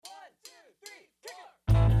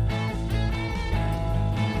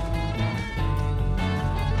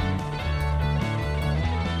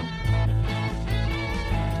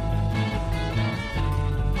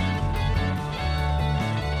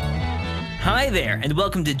Hi there, and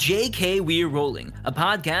welcome to JK We're Rolling, a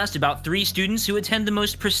podcast about 3 students who attend the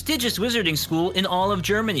most prestigious wizarding school in all of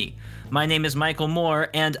Germany. My name is Michael Moore,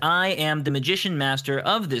 and I am the magician master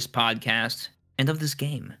of this podcast and of this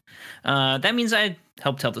game. That means I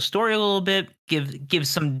help tell the story a little bit, give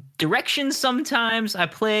some direction sometimes. I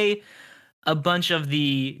play a bunch of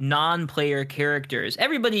the non-player characters,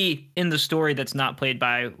 everybody in the story that's not played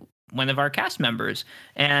by one of our cast members.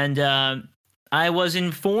 And I was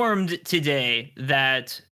informed today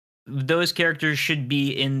that those characters should be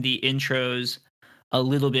in the intros a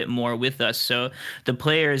little bit more with us. So the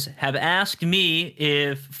players have asked me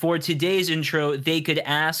if for today's intro, they could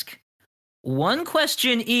ask one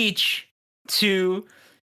question each to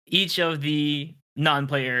each of the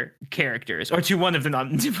non-player characters, or to one of the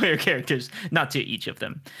non-player characters, not to each of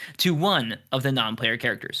them, to one of the non-player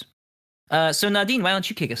characters. So Nadine, why don't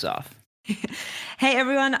you kick us off? Hey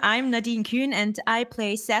everyone, I'm Nadine Kuhn and I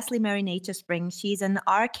play Cecily Mary Naturespring. She's an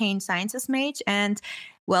arcane sciences mage and,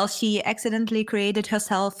 well, she accidentally created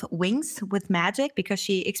herself wings with magic because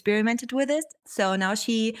she experimented with it. So now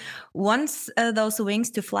she wants those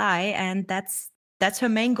wings to fly, and that's her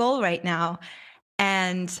main goal right now.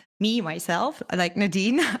 And me, myself, like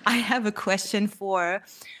Nadine, I have a question for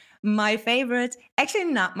my favorite, actually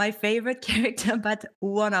not my favorite character, but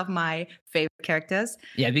one of my favorite characters.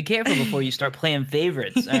 Yeah, be careful before you start playing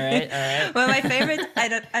favorites. All right. Well, my favorite, I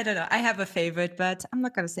don't know. I have a favorite, but I'm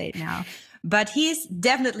not going to say it now. But he's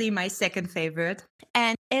definitely my second favorite,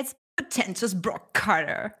 and it's pretentious Brock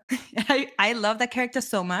Carter. I love that character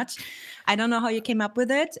so much. I don't know how you came up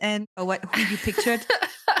with it and who you pictured.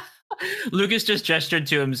 Lucas just gestured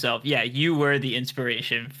to himself. Yeah, you were the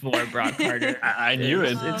inspiration for Brock Carter. I knew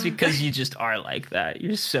it. It's because you just are like that.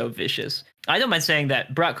 You're so vicious. I don't mind saying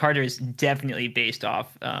that Brock Carter is definitely based off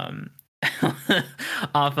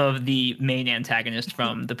off of the main antagonist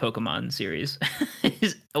from the Pokemon series.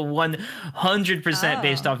 He's 100%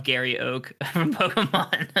 based off Gary Oak from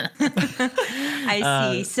Pokemon.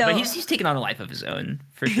 I see. But he's taken on a life of his own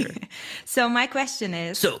for sure. So my question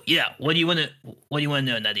is. So yeah, what do you want to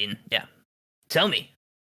know, Nadine? Yeah, tell me.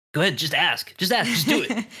 Go ahead, just ask. Just do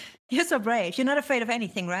it. You're so brave. You're not afraid of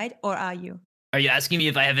anything, right? Or are you? Are you asking me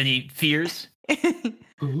if I have any fears?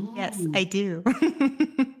 Yes, I do.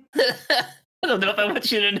 I don't know if I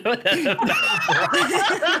want you to know that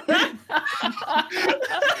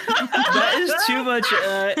that is too much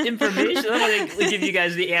information. I'm going to give you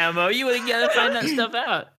guys the ammo. You would got to find that stuff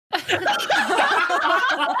out.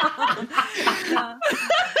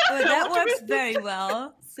 Well, that works very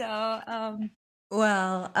well. So,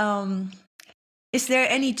 is there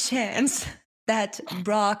any chance that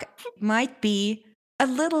Brock might be a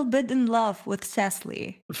little bit in love with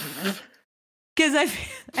Cecily? Because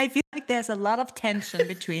I feel like there's a lot of tension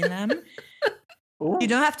between them. Ooh. You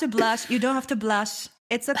don't have to blush.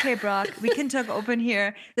 It's okay, Brock. We can talk open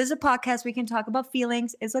here. This is a podcast. We can talk about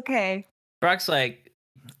feelings. It's okay. Brock's like,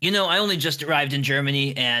 I only just arrived in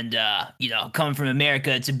Germany, and coming from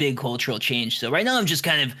America, it's a big cultural change. So right now, I'm just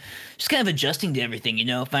kind of adjusting to everything.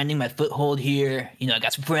 Finding my foothold here. I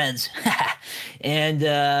got some friends, and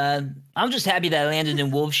I'm just happy that I landed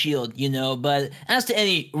in Wolf Shield. But as to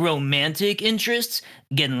any romantic interests,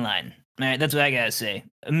 get in line. All right, that's what I gotta say.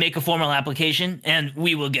 Make a formal application, and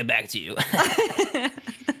we will get back to you.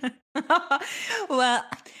 Well,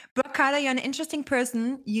 Brock Carter, you're an interesting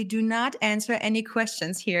person. You do not answer any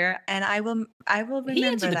questions here, and I will remember he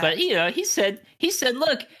answered that. He said,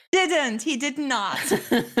 look. He did not.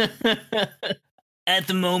 At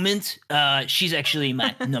the moment, she's actually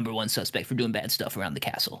my number one suspect for doing bad stuff around the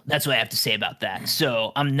castle. That's what I have to say about that.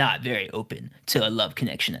 So I'm not very open to a love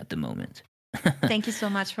connection at the moment. Thank you so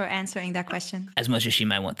much for answering that question. As much as she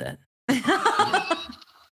might want that.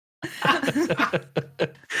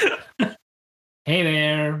 Hey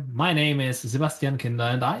there, my name is Sebastian Kinder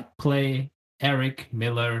and I play Eric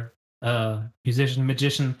Miller, musician,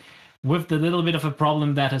 magician, with the little bit of a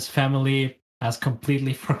problem that his family has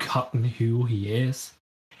completely forgotten who he is.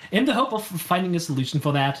 In the hope of finding a solution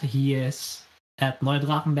for that, he is at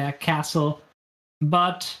Neudrachenberg Castle.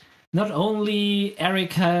 But not only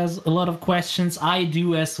Eric has a lot of questions, I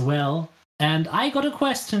do as well. And I got a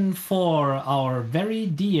question for our very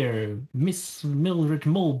dear Miss Mildred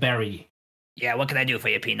Mulberry. Yeah, what can I do for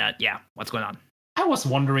you, Peanut? Yeah, what's going on? I was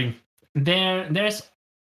wondering, there's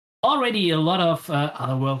already a lot of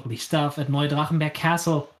otherworldly stuff at Neudrachenberg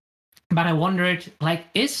Castle, but I wondered,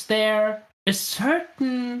 is there a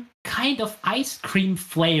certain kind of ice cream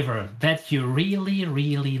flavor that you really,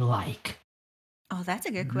 really like? Oh, that's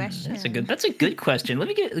a good question. That's a good question.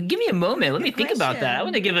 Give me a moment. Let me think about that. I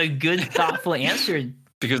want to give a good, thoughtful answer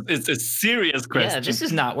because it's a serious question.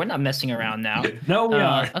 Yeah, we're not messing around now. No, we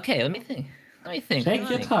are. Okay, let me think. Take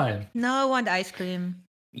your time. No, I want ice cream.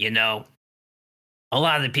 You know, a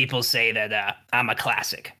lot of the people say that I'm a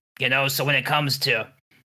classic. You know, so when it comes to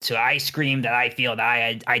ice cream that I feel that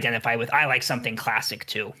I identify with, I like something classic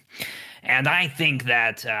too. And I think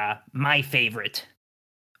that my favorite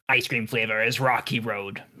ice cream flavor is Rocky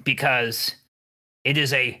Road because it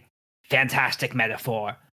is a fantastic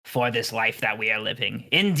metaphor for this life that we are living.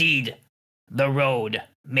 Indeed, the road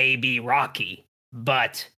may be rocky,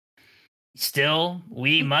 but still,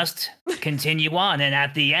 we must continue on. And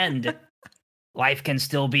at the end, life can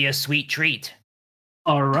still be a sweet treat.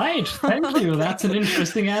 All right, thank you. That's an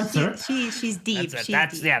interesting answer. She's deep.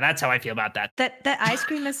 That's how I feel about that. That ice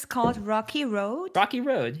cream is called Rocky Road. Rocky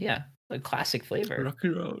Road, yeah, a classic flavor. Rocky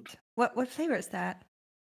Road. What flavor is that?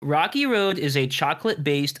 Rocky Road is a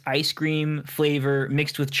chocolate-based ice cream flavor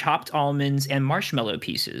mixed with chopped almonds and marshmallow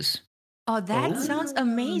pieces. Oh, that sounds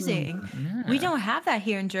amazing. Yeah. We don't have that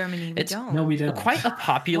here in Germany. We don't. No, we don't. Quite a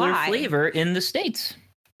popular Why? flavor in the States.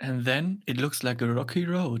 And then it looks like a rocky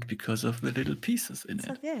road because of the little pieces in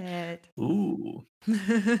So it. good. Ooh.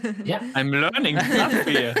 Yeah. I'm learning stuff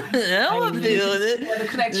here. Now I'm feeling it. Where the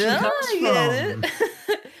connection Now comes I get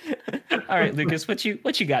it. All right, Lucas, what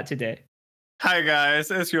you got today? Hi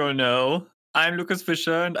guys, as you all know, I'm Lucas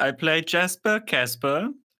Fischer and I play Jasper Casper.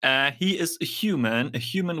 He is a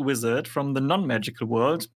human wizard from the non-magical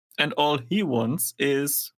world, and all he wants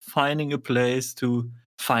is finding a place to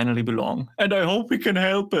finally belong. And I hope we can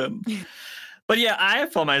help him. But yeah, I,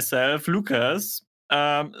 for myself, Lucas,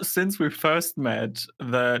 since we first met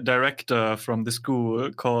the director from the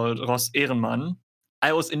school called Ross Ehrenmann,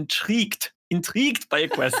 I was intrigued by a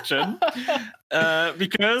question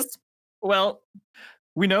because, well,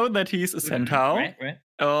 we know that he's a centaur, Right.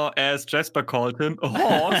 or as Jasper called him, a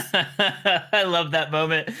horse. I love that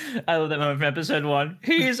moment. From episode 1.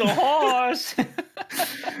 He's a horse.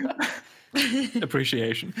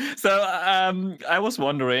 Appreciation. So I was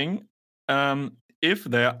wondering if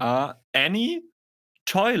there are any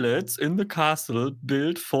toilets in the castle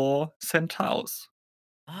built for centaurs.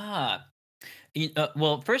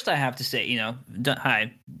 Well, first I have to say,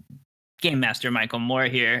 hi, Game Master Michael Moore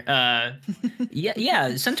here.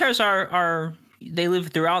 Yeah, centaurs are they live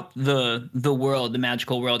throughout the world, the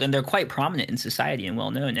magical world, and they're quite prominent in society and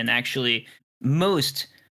well known. And actually, most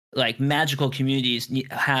magical communities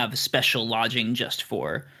have special lodging just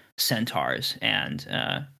for centaurs and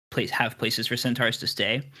have places for centaurs to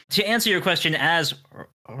stay. To answer your question, as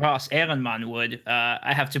Ross Ehrenmann would,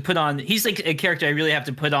 I have to put on. He's like a character I really have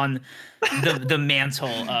to put on the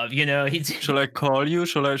mantle of. Shall I call you?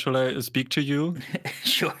 Shall I speak to you?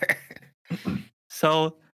 Sure.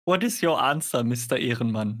 So, what is your answer, Mr.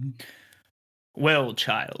 Ehrenmann? Well,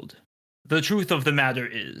 child, the truth of the matter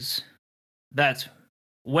is that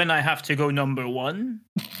when I have to go number 1,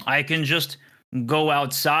 I can just go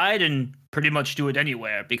outside and pretty much do it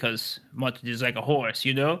anywhere because Mutt is like a horse,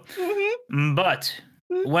 Mm-hmm. But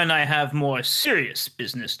when I have more serious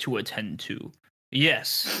business to attend to,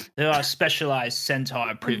 yes, there are specialized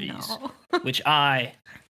centaur privies, which I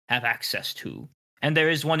have access to. And there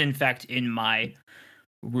is one, in fact, in my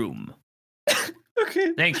room.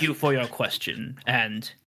 Okay. Thank you for your question, and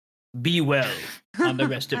be well on the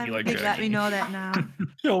rest of your journey. Let me know that now.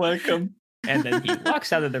 You're welcome. And then he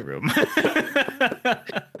walks out of the room.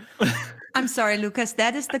 I'm sorry, Lucas.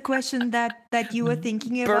 That is the question that you were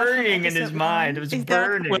thinking about. Burning in his mind. It was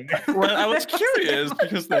burning. Well, I was curious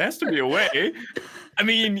because there has to be a way. I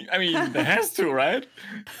mean, there has to, right?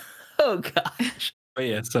 Oh gosh. But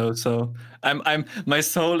yeah, so I'm my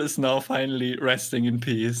soul is now finally resting in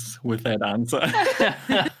peace with that answer.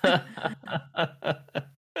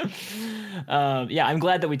 Yeah, I'm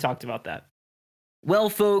glad that we talked about that. Well,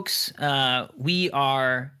 folks, we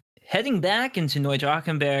are heading back into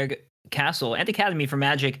Neu-Drachenberg Castle and Academy for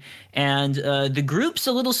Magic, and the group's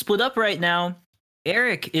a little split up right now.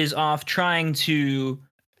 Eric is off trying to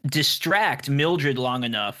distract Mildred long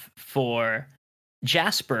enough for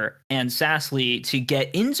Jasper and Sassly to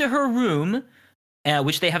get into her room,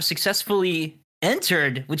 which they have successfully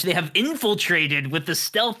entered, which they have infiltrated with the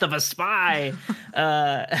stealth of a spy.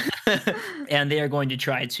 And they are going to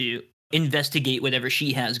try to investigate whatever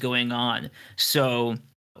she has going on. So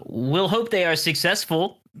we'll hope they are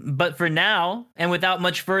successful. But for now, and without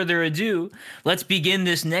much further ado, let's begin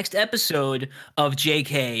this next episode of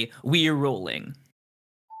JK, We're Rolling.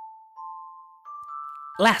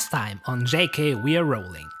 Last time on JK We're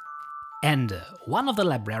Rolling. Ender, one of the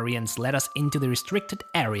librarians, led us into the restricted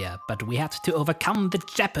area, but we had to overcome the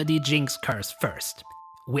Jeopardy Jinx curse first.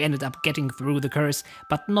 We ended up getting through the curse,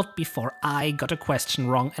 but not before I got a question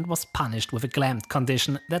wrong and was punished with a glammed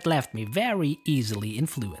condition that left me very easily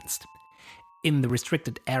influenced. In the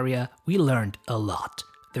restricted area, we learned a lot.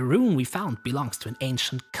 The room we found belongs to an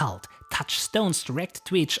ancient cult, touchstones directed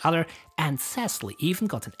to each other, and Cecily even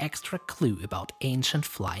got an extra clue about ancient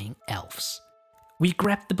flying elves. We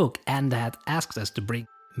grabbed the book Enda had asked us to bring,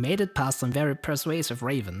 made it past some very persuasive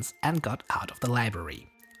ravens, and got out of the library.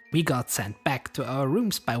 We got sent back to our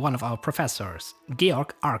rooms by one of our professors,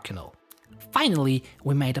 Georg Arkinol. Finally,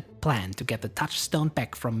 we made a plan to get the touchstone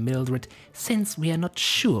back from Mildred, since we are not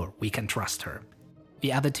sure we can trust her.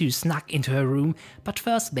 The other two snuck into her room, but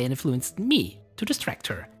first they influenced me to distract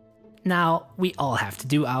her. Now we all have to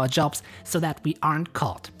do our jobs so that we aren't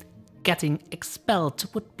caught. Getting expelled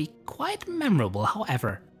would be quite memorable,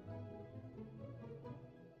 however.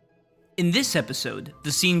 In this episode,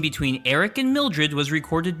 the scene between Eric and Mildred was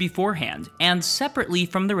recorded beforehand and separately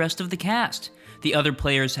from the rest of the cast. The other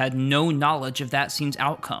players had no knowledge of that scene's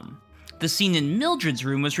outcome. The scene in Mildred's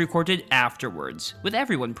room was recorded afterwards, with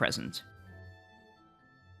everyone present.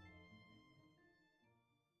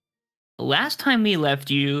 Last time we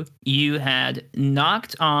left you, you had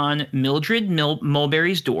knocked on Mildred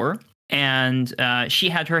Mulberry's door, and she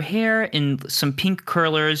had her hair in some pink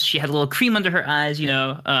curlers. She had a little cream under her eyes,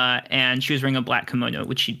 and she was wearing a black kimono,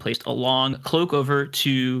 which she'd placed a long cloak over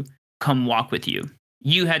to come walk with you.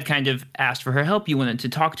 You had kind of asked for her help. You wanted to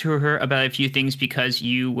talk to her about a few things because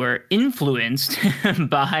you were influenced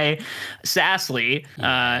by Cecily.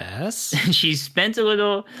 Yes. She spent a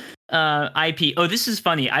little IP. Oh, this is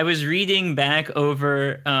funny. I was reading back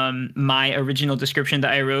over my original description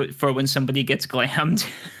that I wrote for when somebody gets glammed.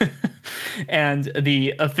 And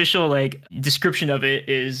the official description of it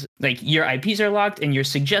is your IPs are locked and you're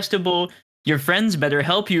suggestible. Your friends better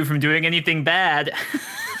help you from doing anything bad.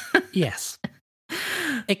 Yes.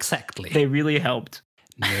 Exactly. They really helped.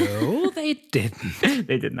 No, they didn't.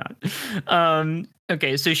 They did not.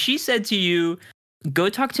 Okay, so she said to you, go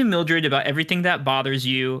talk to Mildred about everything that bothers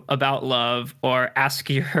you about love, or ask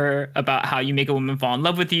her about how you make a woman fall in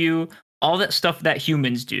love with you, all that stuff that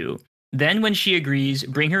humans do. Then when she agrees,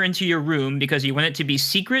 bring her into your room because you want it to be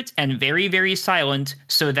secret and very, very silent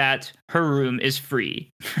so that her room is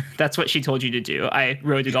free. That's what she told you to do. I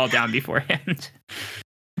wrote it all down beforehand.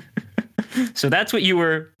 So that's what you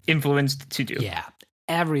were influenced to do. Yeah,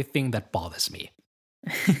 everything that bothers me.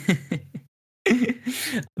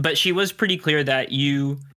 But she was pretty clear that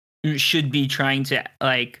you should be trying to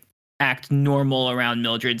act normal around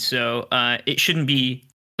Mildred. So it shouldn't be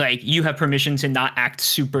you have permission to not act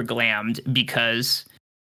super glammed because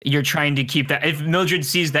you're trying to keep that. If Mildred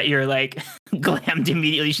sees that you're glammed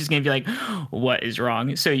immediately, she's going to be like, what is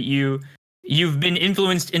wrong? So you've been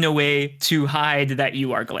influenced in a way to hide that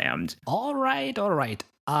you are glammed. All right.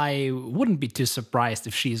 I wouldn't be too surprised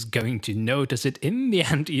if she's going to notice it in the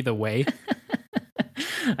end either way.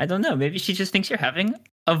 I don't know. Maybe she just thinks you're having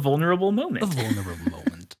a vulnerable moment.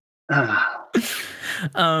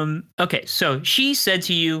 Okay, so she said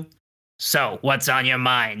to you, so what's on your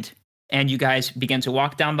mind? And you guys began to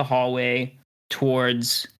walk down the hallway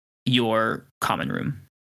towards your common room.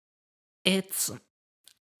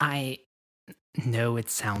 I know it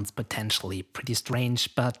sounds potentially pretty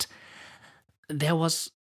strange, but there was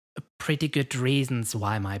pretty good reasons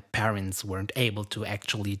why my parents weren't able to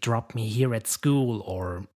actually drop me here at school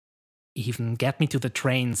or even get me to the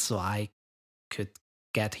train so I could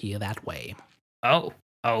get here that way. Oh,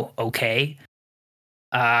 okay.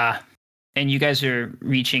 And you guys are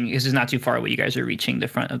reaching, this is not too far away, you guys are reaching the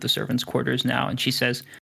front of the servants' quarters now, and she says,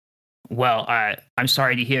 well, I'm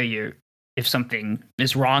sorry to hear if something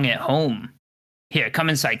is wrong at home. Here, come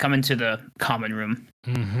inside, come into the common room.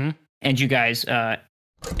 Mm-hmm. And you guys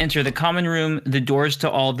enter the common room. The doors to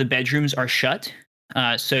all the bedrooms are shut,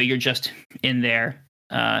 so you're just in there,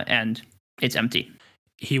 and it's empty.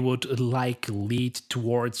 He would lead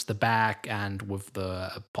towards the back and with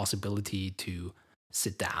the possibility to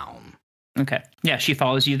sit down. Okay. Yeah, she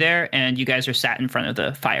follows you there, and you guys are sat in front of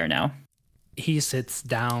the fire now. He sits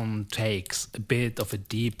down, takes a bit of a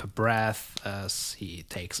deep breath as he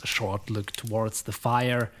takes a short look towards the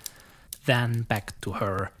fire, then back to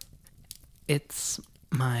her. It's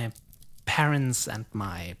my parents and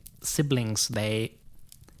my siblings.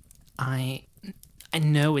 I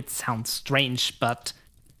know it sounds strange, but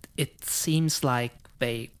it seems like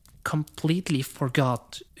they completely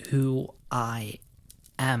forgot who I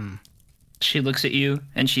am. She looks at you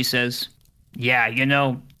and she says, yeah,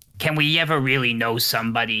 can we ever really know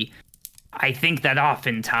somebody I think that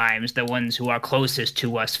oftentimes the ones who are closest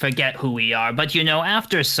to us forget who we are. But,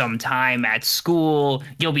 after some time at school,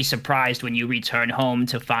 you'll be surprised when you return home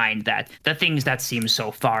to find that the things that seem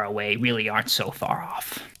so far away really aren't so far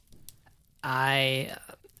off. I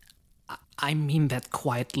mean that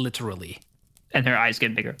quite literally. And her eyes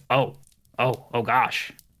get bigger. Oh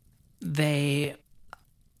gosh.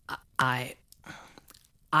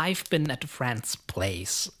 I've been at a friend's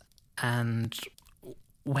place, and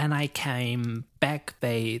when I came back,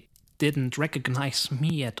 they didn't recognize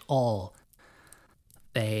me at all.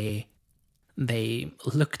 They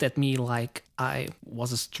looked at me like I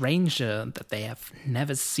was a stranger that they have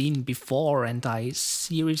never seen before, and I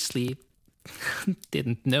seriously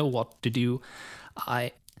didn't know what to do.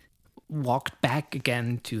 I walked back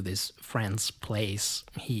again to this friend's place.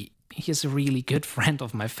 He's a really good friend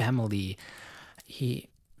of my family. He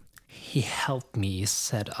helped me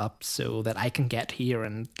set up so that I can get here,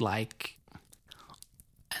 and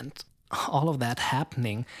all of that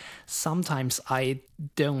happening. Sometimes I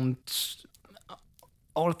don't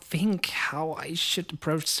or think how I should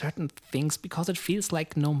approach certain things, because it feels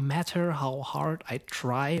like no matter how hard I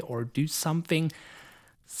try or do something,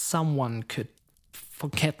 someone could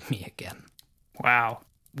forget me again. Wow.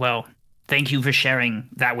 Well, thank you for sharing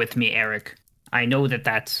that with me, Eric. I know that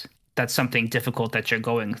that's something difficult that you're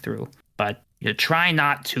going through, but you try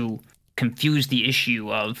not to confuse the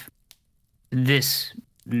issue of this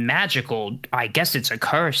magical, I guess it's a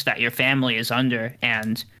curse that your family is under,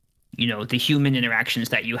 and, the human interactions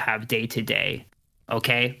that you have day to day.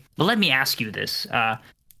 Okay? But let me ask you this.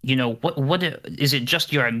 What is it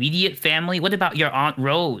just your immediate family? What about your Aunt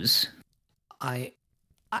Rose? I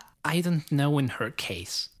don't know in her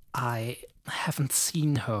case. I haven't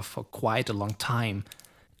seen her for quite a long time.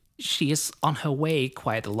 She is on her way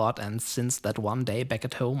quite a lot, and since that one day back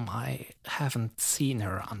at home, I haven't seen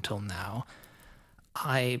her until now.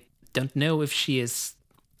 I don't know if she is,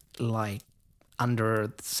 under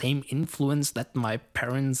the same influence that my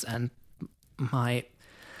parents and my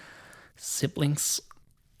siblings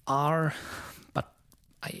are, but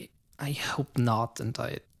I hope not, and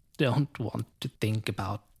I don't want to think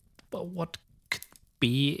about what could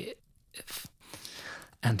be if...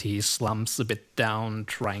 And he slumps a bit down,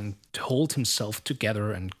 trying to hold himself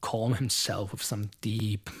together and calm himself with some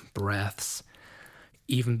deep breaths,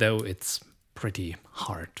 even though it's pretty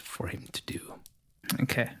hard for him to do.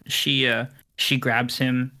 Okay. She grabs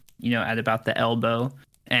him, at about the elbow,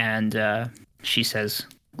 and she says,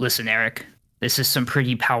 "Listen, Eric, this is some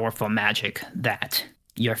pretty powerful magic that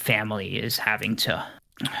your family is having to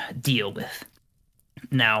deal with.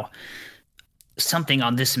 Now, something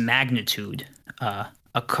on this magnitude,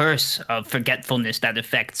 a curse of forgetfulness that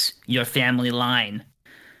affects your family line.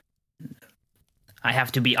 I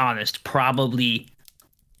have to be honest, probably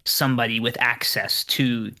somebody with access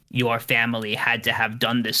to your family had to have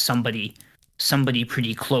done this. Somebody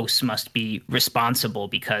pretty close must be responsible,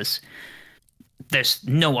 because there's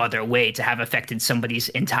no other way to have affected somebody's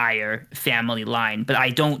entire family line. But I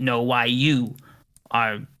don't know why you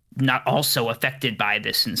are not also affected by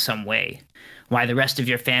this in some way, why the rest of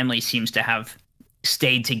your family seems to have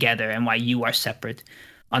stayed together and why you are separate.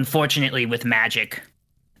 Unfortunately, with magic,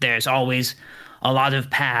 there's always a lot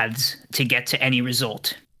of paths to get to any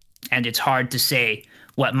result, and it's hard to say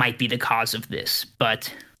what might be the cause of this,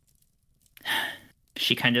 but..."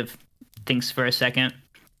 She kind of thinks for a second.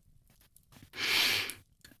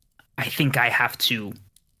 "I think I have to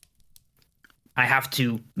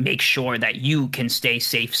make sure that you can stay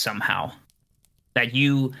safe somehow, that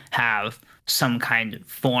you have some kind of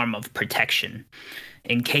form of protection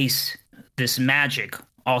in case this magic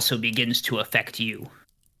also begins to affect you.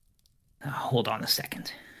 Hold on a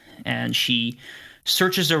second." And she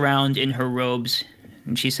searches around in her robes,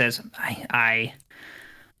 and she says, I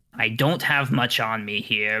don't have much on me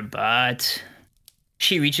here, but..."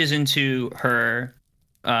 She reaches into her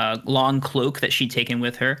long cloak that she'd taken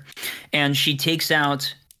with her, and she takes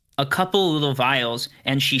out a couple little vials,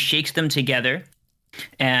 and she shakes them together,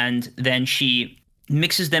 and then she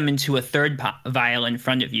mixes them into a third vial in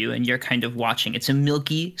front of you, and you're kind of watching. It's a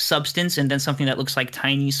milky substance, and then something that looks like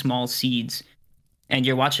tiny, small seeds. And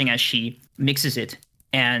you're watching as she mixes it,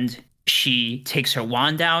 and she takes her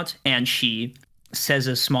wand out, and she says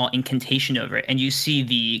a small incantation over it, and you see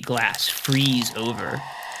the glass freeze over.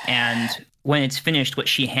 And when it's finished, what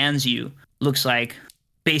she hands you looks like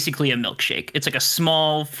basically a milkshake. It's like a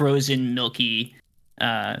small, frozen, milky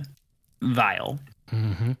vial.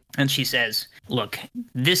 Mm-hmm. And she says, "Look,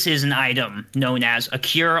 this is an item known as a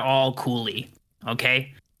cure-all coolie,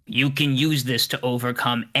 okay? You can use this to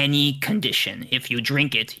overcome any condition. If you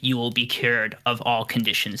drink it, you will be cured of all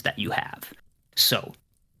conditions that you have. So,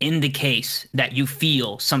 in the case that you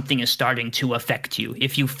feel something is starting to affect you,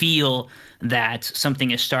 if you feel that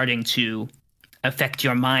something is starting to affect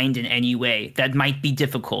your mind in any way, that might be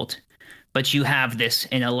difficult, but you have this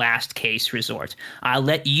in a last case resort. I'll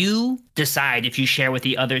let you decide if you share with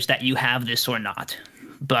the others that you have this or not.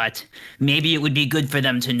 But maybe it would be good for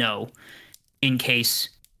them to know in case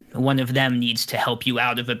one of them needs to help you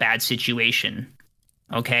out of a bad situation.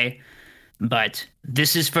 Okay? But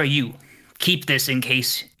this is for you. Keep this in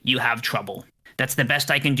case you have trouble. That's the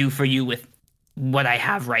best I can do for you with what I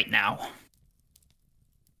have right now.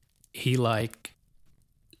 He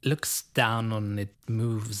looks down on it,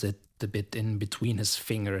 moves it a bit in between his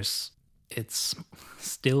fingers. It's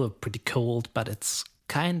still pretty cold, but it's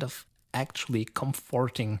kind of actually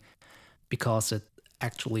comforting because it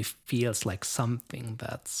actually feels like something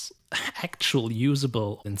that's actually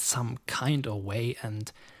usable in some kind of way.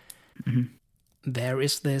 And there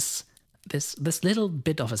is this little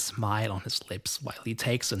bit of a smile on his lips while he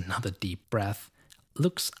takes another deep breath,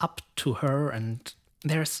 looks up to her, and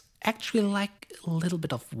there's actually like a little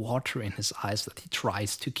bit of water in his eyes that he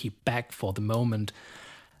tries to keep back for the moment,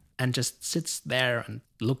 and just sits there and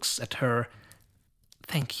looks at her.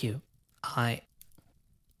 Thank you. I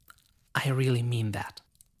really mean that.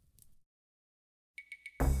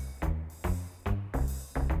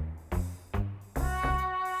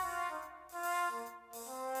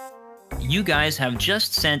 You guys have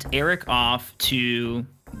just sent Eric off to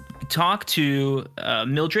talk to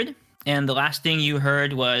Mildred, and the last thing you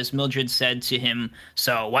heard was Mildred said to him,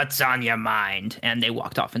 "So what's on your mind?" And they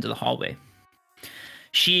walked off into the hallway.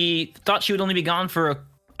 She thought she would only be gone for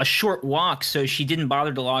a short walk, so she didn't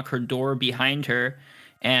bother to lock her door behind her.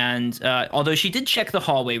 And although she did check the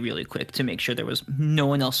hallway really quick to make sure there was no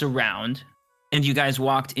one else around, and you guys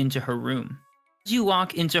walked into her room. As you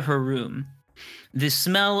walk into her room, the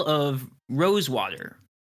smell of rose water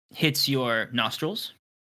hits your nostrils.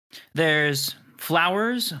 There's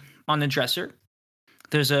flowers on the dresser.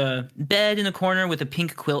 There's a bed in the corner with a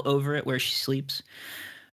pink quilt over it where she sleeps.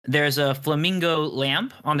 There's a flamingo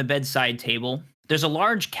lamp on the bedside table. There's a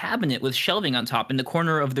large cabinet with shelving on top in the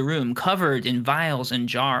corner of the room, covered in vials and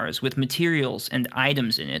jars with materials and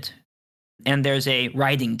items in it. And there's a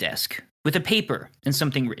writing desk with a paper and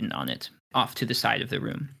something written on it off to the side of the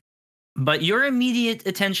room. But your immediate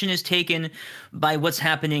attention is taken by what's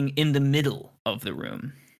happening in the middle of the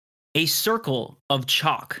room. A circle of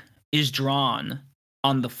chalk is drawn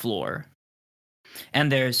on the floor,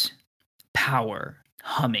 and there's power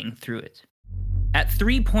humming through it. At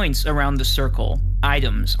 3 points around the circle,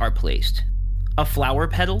 items are placed. A flower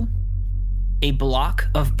petal, a block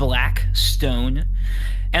of black stone,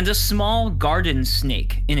 and a small garden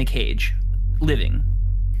snake in a cage, living.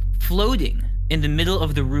 Floating in the middle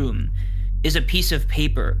of the room is a piece of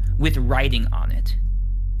paper with writing on it.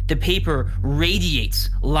 The paper radiates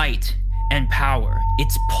light and power.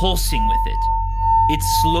 It's pulsing with it.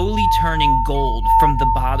 It's slowly turning gold from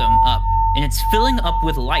the bottom up, and it's filling up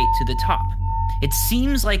with light to the top. It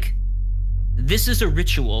seems like this is a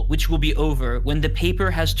ritual which will be over when the paper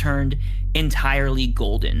has turned entirely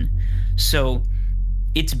golden. So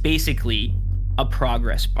it's basically a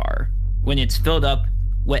progress bar. When it's filled up,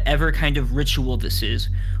 whatever kind of ritual this is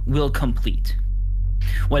will complete.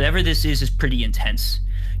 Whatever this is pretty intense.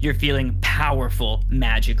 You're feeling powerful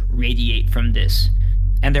magic radiate from this.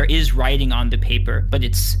 And there is writing on the paper, but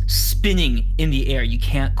it's spinning in the air. You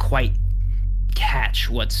can't quite catch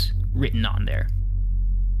what's written on there.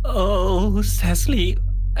 Oh, Cecily,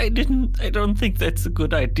 I don't think that's a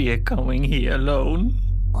good idea going here alone.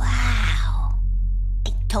 Wow.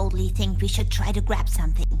 I totally think we should try to grab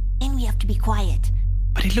something. And we have to be quiet.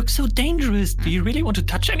 But it looks so dangerous. Do you really want to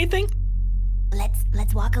touch anything?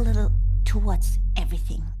 Let's walk a little towards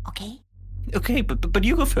everything, okay? Okay, but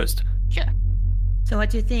you go first. Sure. So what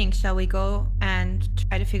do you think? Shall we go and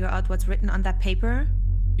try to figure out what's written on that paper?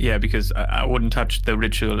 Yeah, because I wouldn't touch the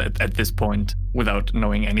ritual at this point without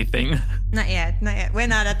knowing anything. Not yet. We're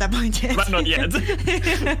not at that point yet. But not yet.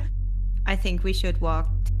 I think we should walk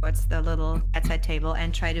towards the little bedside table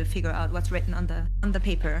and try to figure out what's written on the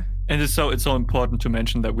paper. And it's so important to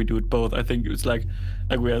mention that we do it both. I think it's like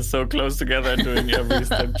we are so close together and doing every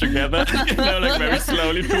step together. Very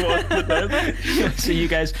slowly towards the desk. So you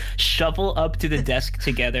guys shuffle up to the desk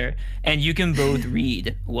together, and you can both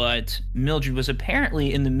read what Mildred was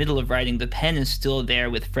apparently in the middle of writing. The pen is still there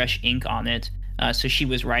with fresh ink on it. So she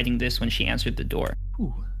was writing this when she answered the door.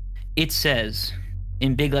 Ooh. It says,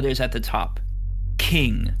 in big letters at the top,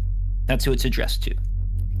 King. That's who it's addressed to.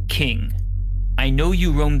 King, I know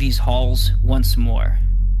you roam these halls once more.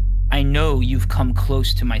 I know you've come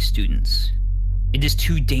close to my students. It is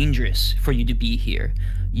too dangerous for you to be here.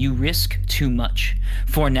 You risk too much.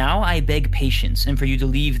 For now, I beg patience and for you to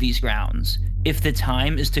leave these grounds. If the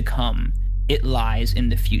time is to come, it lies in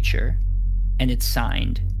the future. And it's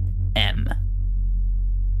signed, M.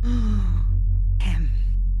 M.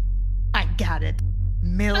 I got it.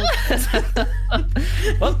 Milk.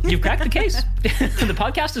 Well, you've cracked the case. The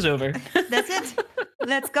podcast is over. That's it.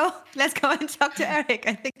 Let's go. Let's go and talk to Eric.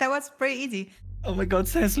 I think that was pretty easy. Oh my God,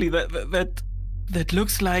 Cecily, that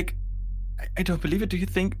looks like... I don't believe it. Do you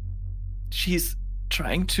think she's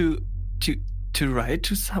trying to write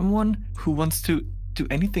to someone who wants to do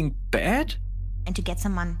anything bad? And to get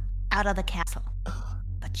someone out of the castle.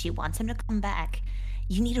 But she wants him to come back.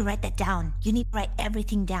 You need to write that down. You need to write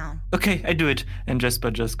everything down. Okay, I do it. And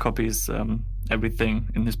Jasper just copies everything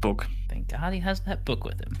in his book. Thank God he has that book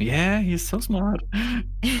with him. Yeah, he's so smart.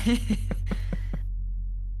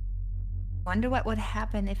 Wonder what would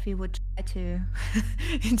happen if we would try to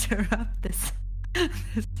interrupt this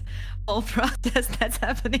whole process that's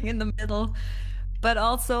happening in the middle. But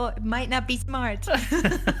also, it might not be smart.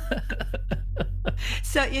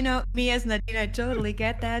 So, me as Nadine, I totally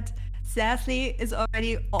get that. Sassy is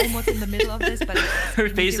already almost in the middle of this, but her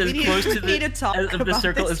face is close to the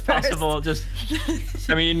circle as possible. Just,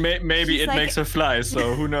 I mean, maybe it makes her fly,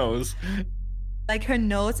 so who knows? Like her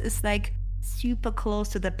nose is like super close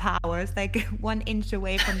to the power. It's like 1 inch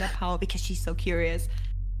away from the power because she's so curious. Is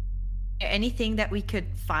there anything that we could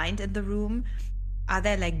find in the room? Are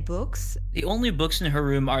there like books? The only books in her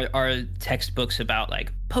room are textbooks about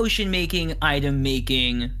like potion making, item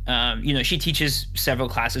making. She teaches several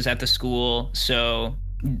classes at the school, so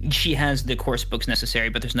she has the course books necessary,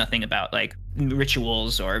 but there's nothing about like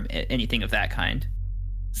rituals or anything of that kind.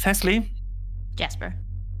 Cecily? Jasper.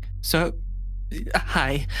 So,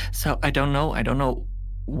 hi. So I don't know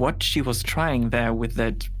what she was trying there with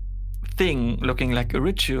that thing looking like a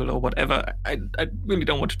ritual or whatever. I really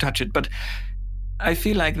don't want to touch it, but I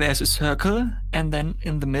feel like there's a circle, and then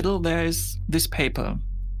in the middle there's this paper,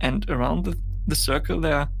 and around the circle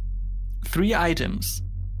there are 3 items.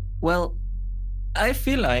 Well, I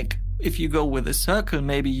feel like if you go with a circle,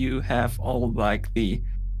 maybe you have all like the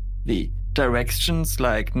directions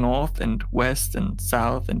like north and west and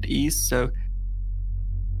south and east, so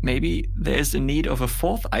maybe there's a need of a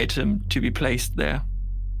 4th item to be placed there.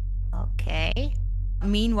 Okay.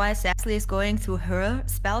 Meanwhile, Cecily is going through her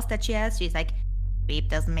spells that she has. She's like, Beep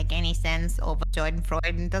doesn't make any sense. Overjoyed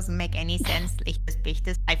Freuden doesn't make any sense. Lichtes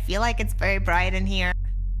Pichtes. I feel like it's very bright in here.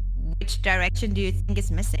 Which direction do you think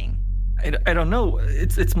is missing? I don't know.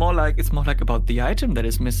 It's more like about the item that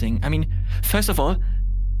is missing. I mean, first of all,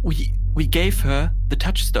 we gave her the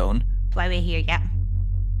touchstone. That's why we're here, yeah.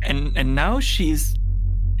 And now she's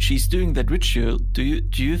doing that ritual. Do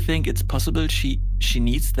you think it's possible she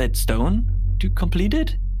needs that stone to complete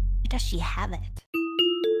it? Does she have it?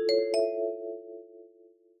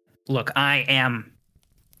 Look, I am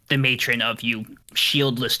the matron of you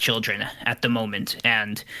shieldless children at the moment,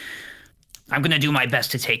 and I'm gonna do my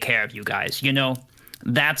best to take care of you guys.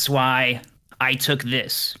 That's why I took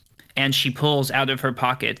this. And she pulls out of her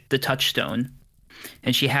pocket the touchstone,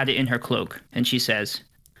 and she had it in her cloak, and she says,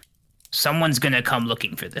 someone's gonna come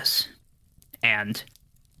looking for this. And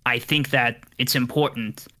I think that it's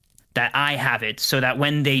important that I have it so that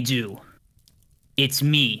when they do, it's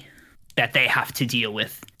me that they have to deal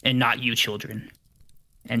with and not you children.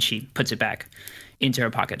 And she puts it back into her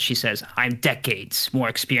pocket. She says, I'm decades more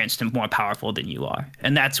experienced and more powerful than you are.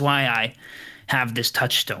 And that's why I have this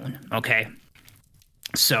touchstone, okay?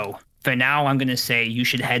 So for now, I'm going to say you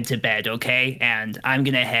should head to bed, okay? And I'm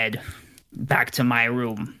going to head back to my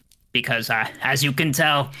room because, as you can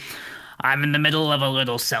tell, I'm in the middle of a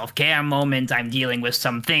little self-care moment. I'm dealing with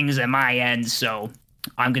some things at my end, so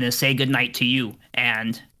I'm going to say goodnight to you.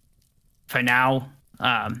 And for now,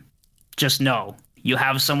 just know you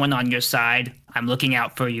have someone on your side. I'm looking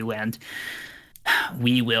out for you, and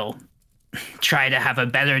we will try to have a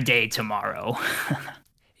better day tomorrow.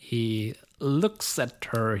 He looks at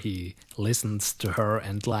her, he listens to her,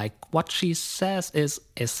 and what she says is,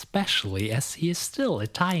 especially as he is still a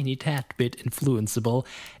tiny tad bit influenceable,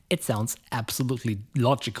 it sounds absolutely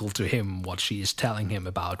logical to him what she is telling him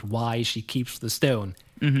about why she keeps the stone.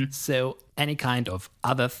 Mm-hmm. So any kind of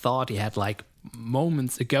other thought he had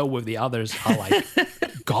moments ago with the others are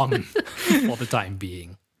gone for the time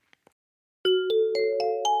being.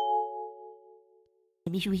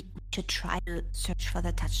 Maybe we should try to search for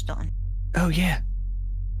the touchstone. Oh, yeah.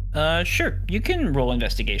 Sure. You can roll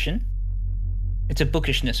investigation. It's a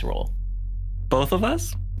bookishness roll. Both of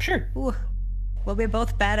us? Sure. Ooh, Well, we're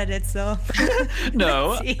both bad at it, so. No,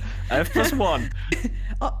 Let's see. I have +1.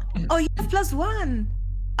 Oh, you have +1.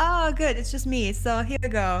 Oh, good. It's just me. So here we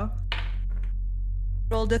go.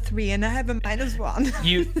 Rolled a 3 and I have a -1.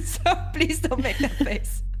 You So please don't make that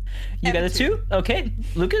face. you got a 2? Okay,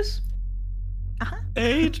 Lucas.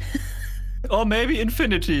 8. Or maybe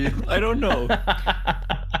infinity. I don't know.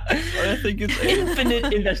 I think it's 8.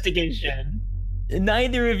 Infinite investigation.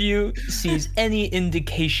 Neither of you sees any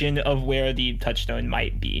indication of where the touchstone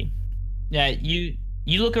might be. Yeah, you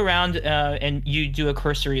look around and you do a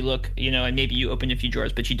cursory look, and maybe you open a few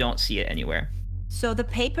drawers, but you don't see it anywhere. So the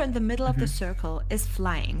paper in the middle of the circle is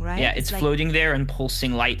flying, right? Yeah, it's like floating there and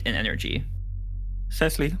pulsing light and energy.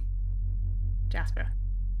 Cecily, Jasper.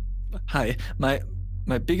 hi.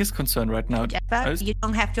 My biggest concern right now. Jasper, you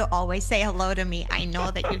don't have to always say hello to me. I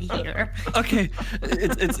know that you're here. Okay,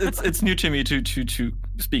 it's new to me to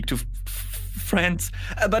speak to friends,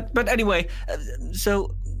 but anyway,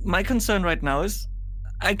 so my concern right now is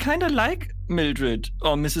I kind of like Mildred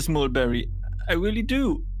or Mrs. Mulberry. I really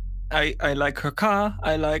do. I like her car.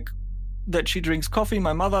 I like that she drinks coffee.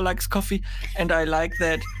 My mother likes coffee, and I like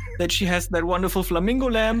that she has that wonderful flamingo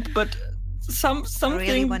lamp. But something I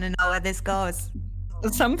really want to know where this goes.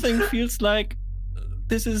 something feels like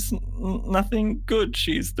this is nothing good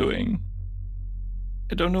she's doing.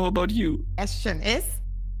 I don't know about you. Question is?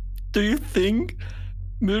 Do you think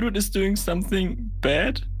Mildred is doing something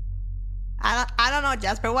bad? I don't know,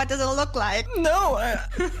 Jasper. What does it look like? No,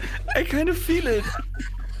 I kind of feel it.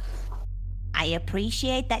 I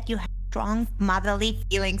appreciate that you have strong motherly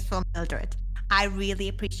feelings for Mildred. I really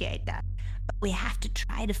appreciate that. But we have to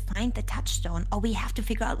try to find the touchstone, or we have to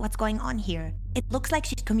figure out what's going on here. It looks like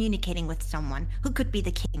she's communicating with someone who could be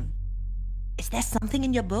the king. Is there something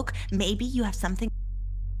in your book? Maybe you have something.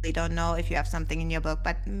 I don't know if you have something in your book,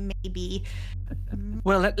 but maybe.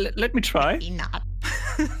 Well, let me try. Maybe not.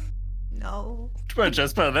 No. Well,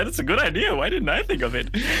 Jasper, that is a good idea. Why didn't I think of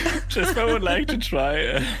it? Jasper would like to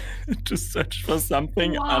try to search for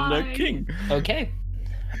something under King. Okay.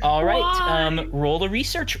 All right. Roll a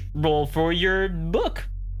research roll for your book.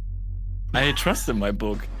 I trust in my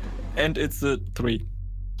book, and it's a 3.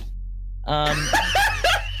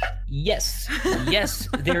 Yes,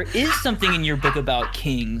 there is something in your book about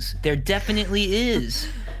kings. There definitely is.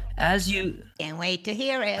 As you Can't wait to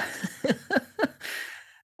hear it.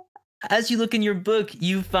 As you look in your book,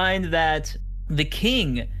 you find that the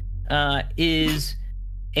king is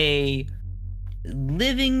a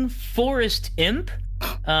living forest imp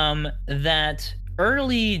that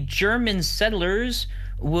early German settlers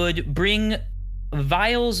would bring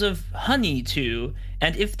vials of honey to,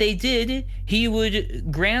 and if they did, he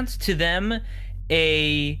would grant to them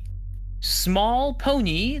a small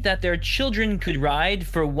pony that their children could ride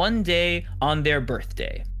for one day on their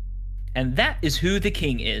birthday. And that is who the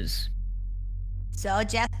king is. So,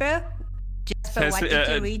 Jasper, what did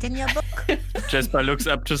you read in your book? Jasper looks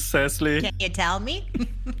up to Cecily, Can you tell me?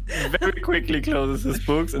 very quickly closes his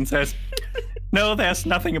books and says, "No, there's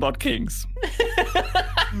nothing about kings."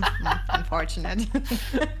 Unfortunate.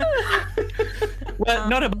 Well,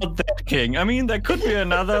 not about that king. I mean, there could be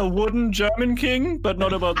another wooden German king, but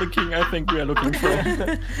not about the king I think we are looking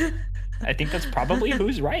for. I think that's probably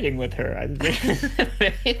who's writing with her. I think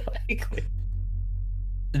very likely.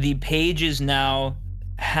 The page is now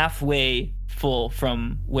halfway full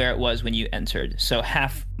from where it was when you entered, so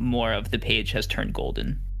half more of the page has turned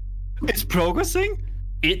golden. It's progressing?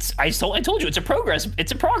 I told you it's a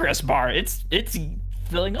progress bar. It's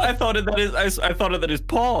filling up. I thought that is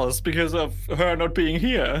paused because of her not being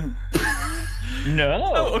here.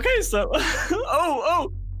 No. Oh, okay, so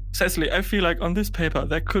Cecily, I feel like on this paper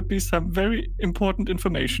there could be some very important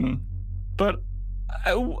information, but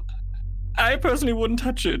I personally wouldn't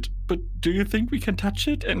touch it. But do you think we can touch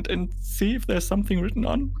it and see if there's something written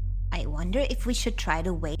on? I wonder if we should try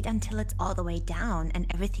to wait until it's all the way down and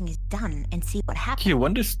everything is done and see what happens.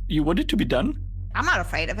 You want it to be done? I'm not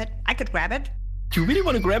afraid of it. I could grab it. Do you really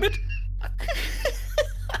want to grab it?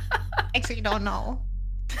 Actually, don't know.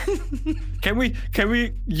 Can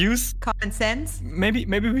we use Common sense. maybe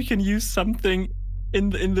we can use something in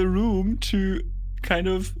the room to kind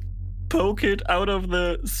of poke it out of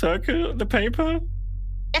the circle, the paper?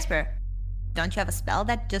 Jasper, don't you have a spell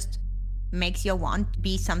that just makes your wand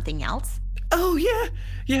be something else? Oh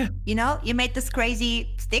yeah. You know, you made this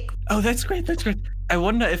crazy stick. Oh, that's great. I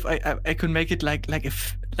wonder if I could make it like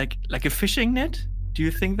a fishing net. Do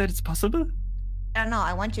you think that it's possible? I don't know.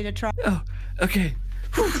 I want you to try. Oh, okay.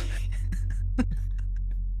 Whew.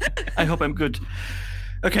 I hope I'm good.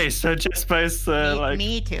 Okay, so Jasper is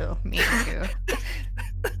Me too.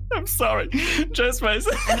 I'm sorry. Jasper is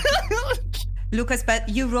Lucas, but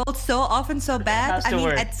you rolled so often so bad. has I to mean,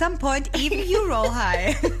 work. at some point, even you roll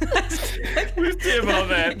high. We see about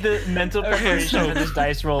that. The mental preparation for this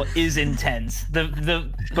dice roll is intense. But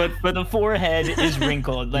the forehead is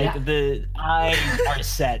wrinkled. Like Yeah. the eyes are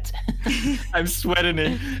set. I'm sweating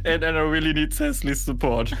and I really need Cecily's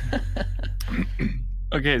support.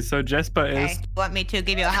 Okay, so Jasper Okay. is... Want me to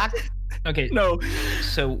give you a hug? Okay. No,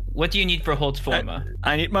 So what do you need for Holt's Forma?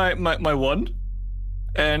 I need my wand,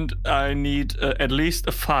 and I need at least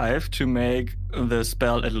a 5 to make the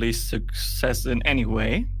spell at least success in any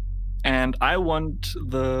way. And I want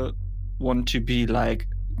the one to be like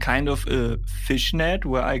kind of a fish net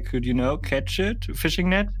where I could, catch it, fishing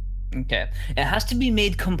net. Okay. It has to be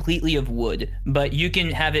made completely of wood, but you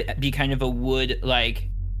can have it be kind of a wood like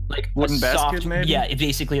Wooden a basket, soft, maybe? Yeah,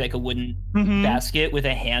 basically like a wooden Mhm. basket with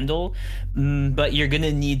a handle. But you're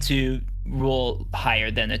gonna need to roll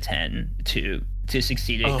higher than a 10 to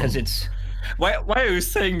succeed it because Oh. it's Why are you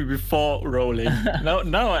saying me before rolling?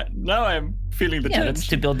 now I'm feeling the yeah, that's to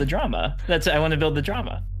tension. build the drama. I want to build the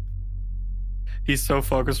drama. He's so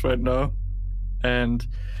focused right now, and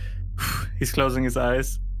he's closing his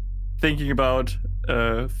eyes, thinking about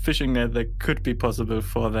a fishing net that could be possible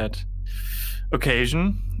for that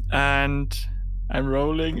occasion. And I'm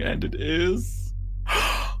rolling, and it is.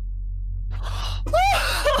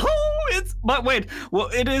 But wait, well,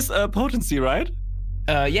 it is a potency, right?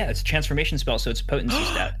 Yeah, it's a transformation spell, so it's a potency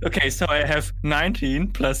stat. Okay, so I have 19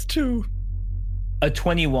 plus 2. A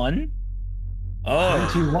 21. Oh,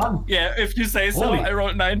 21. Yeah, if you say so, Holy. I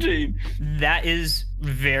rolled 19. that is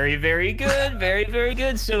very, very good. Very, very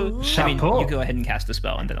good. So, I mean, Chapeau. you go ahead and cast the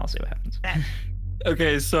spell, and then I'll see what happens.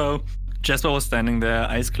 Okay, so Jasper was standing there,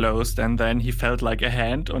 eyes closed, and then he felt like a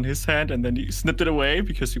hand on his hand, and then he snipped it away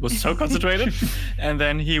because he was so concentrated. And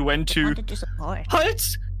then he went to Wanted to support.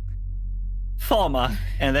 Holt's Forma,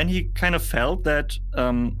 and then he kind of felt that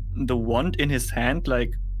the wand in his hand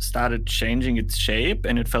like started changing its shape,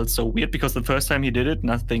 and it felt so weird because the first time he did it,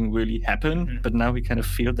 nothing really happened. Mhm. But now he kind of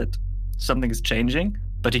feel that something is changing.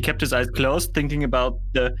 But he kept his eyes closed, thinking about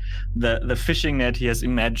the fishing net he has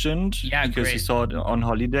imagined. Yeah, because he great. saw it on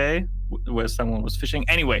holiday where someone was fishing.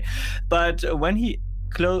 Anyway, but when he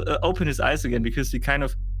opened his eyes again, because he kind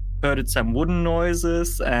of heard some wooden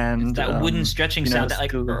noises and It's that wooden stretching sound that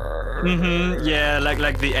like. yeah,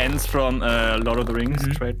 like the ends from Lord of the Rings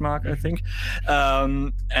Mhm. trademark, I think.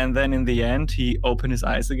 And then in the end, he opened his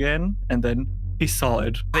eyes again, and then he saw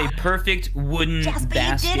it. A perfect wooden Jasper, you did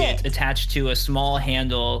basket it. attached to a small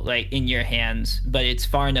handle, like in your hands, but it's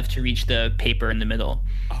far enough to reach the paper in the middle.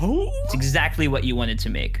 Oh, It's exactly what you wanted to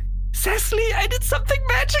make. Cecily, I did something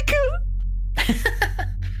magical.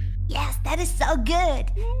 Yes, that is so good.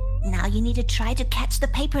 Now you need to try to catch the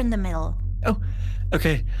paper in the middle. Oh,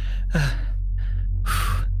 okay.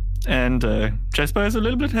 And Jasper is a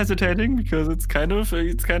little bit hesitating because it's kind of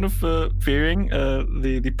fearing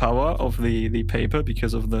the power of the paper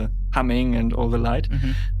because of the humming and all the light.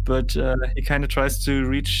 Mhm. But he kind of tries to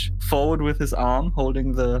reach forward with his arm,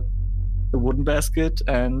 holding the wooden basket,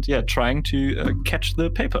 and trying to catch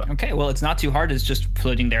the paper. Okay, well, it's not too hard. It's just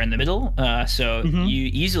floating there in the middle. So Mhm. you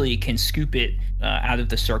easily can scoop it out of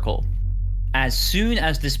the circle. As soon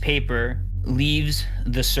as this paper leaves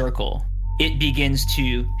the circle, it begins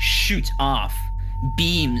to shoot off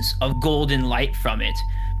beams of golden light from it.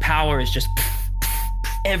 Power is just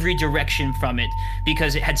every direction from it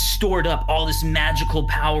because it had stored up all this magical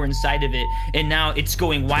power inside of it, and now it's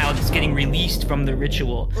going wild. It's getting released from the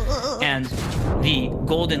ritual, and the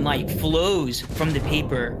golden light flows from the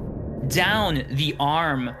paper down the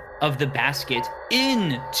arm of the basket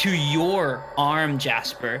into your arm,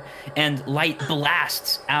 Jasper, and light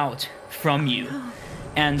blasts out from you.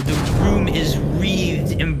 And the room is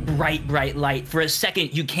wreathed in bright, bright light. For a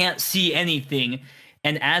second, you can't see anything.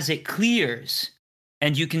 And as it clears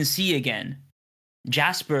and you can see again,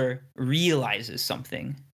 Jasper realizes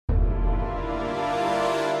something.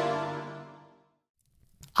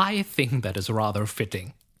 I think that is rather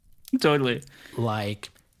fitting. Totally. Like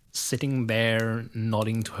sitting there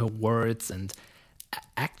nodding to her words, and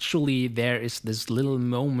actually there is this little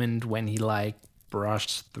moment when he like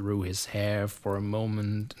brushes through his hair for a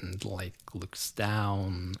moment and like looks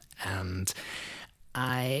down, and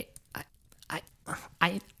I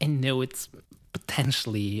know it's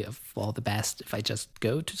potentially for the best if I just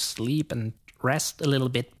go to sleep and rest a little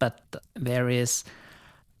bit, but there is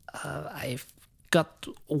I've got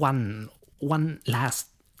one last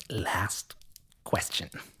question.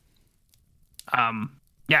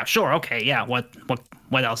 Yeah, sure. Okay. Yeah. What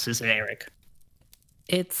else is it, Eric?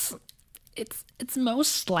 It's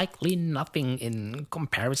most likely nothing in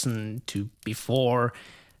comparison to before.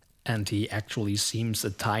 And he actually seems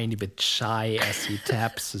a tiny bit shy as he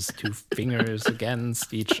taps his two fingers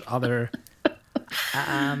against each other.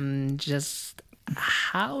 Just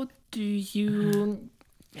how do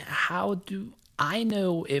I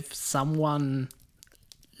know if someone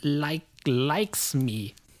likes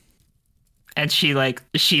me? And she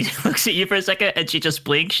looks at you for a second and she just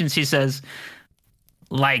blinks and she says,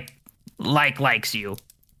 likes you.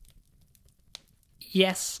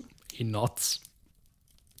 Yes, he nods.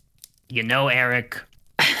 You know, Eric,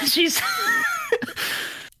 she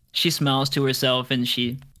smiles to herself and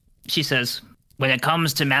she says, when it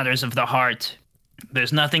comes to matters of the heart,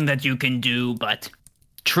 there's nothing that you can do but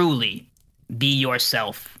truly be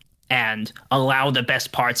yourself and allow the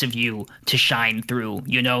best parts of you to shine through.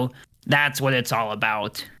 You know, that's what it's all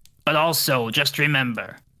about. But also, just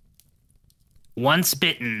remember, once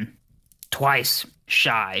bitten, twice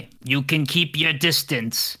shy. You can keep your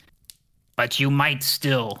distance, but you might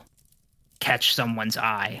still catch someone's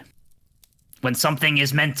eye. When something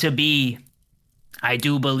is meant to be, I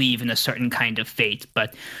do believe in a certain kind of fate,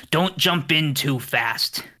 but don't jump in too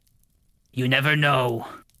fast. You never know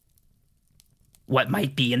what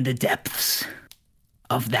might be in the depths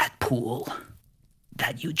of that pool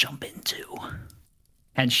that you jump into.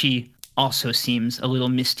 And she also seems a little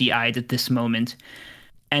misty-eyed at this moment.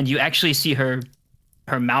 And you actually see her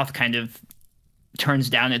mouth kind of turns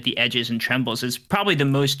down at the edges and trembles. It's probably the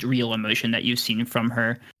most real emotion that you've seen from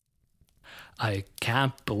her. I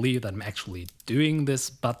can't believe that I'm actually doing this,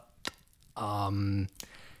 but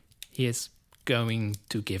he is going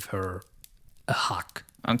to give her a hug.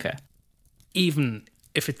 Okay. Even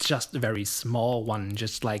if it's just a very small one,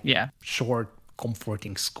 just like short,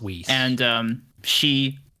 comforting squeeze. And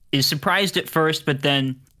she is surprised at first, but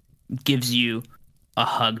then gives you a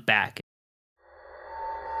hug back.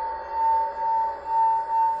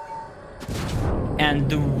 And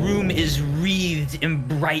the room is wreathed in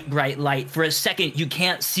bright, bright light. For a second, you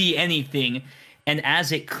can't see anything. And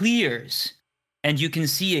as it clears and you can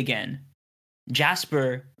see again,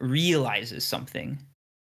 Jasper realizes something.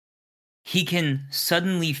 He can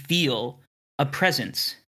suddenly feel a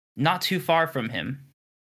presence not too far from him.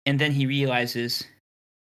 And then he realizes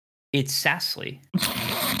it's Sassly.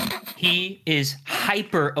 He is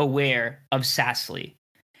hyper aware of Sassly.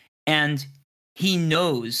 And he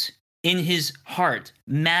knows in his heart,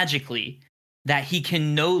 magically, that he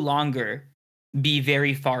can no longer be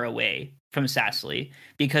very far away from Sassly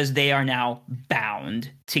because they are now bound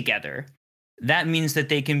together. That means that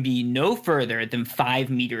they can be no further than 5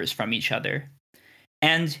 meters from each other.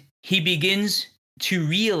 And he begins to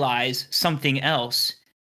realize something else.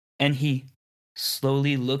 And he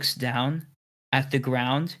slowly looks down at the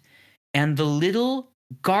ground, and the little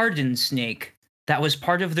garden snake that was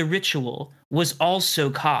part of the ritual was also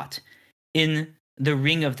caught in the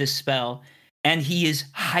ring of this spell. And he is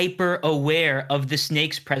hyper aware of the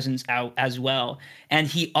snake's presence out as well. And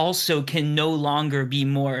he also can no longer be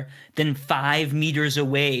more than 5 meters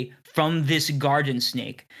away from this garden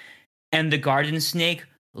snake. And the garden snake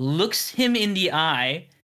looks him in the eye,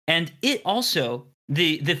 and it also,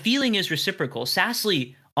 the feeling is reciprocal.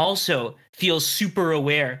 Sassly also feels super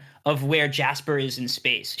aware of where Jasper is in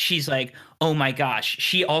space. She's like, oh my gosh,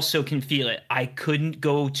 she also can feel it. I couldn't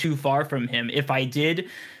go too far from him. If I did,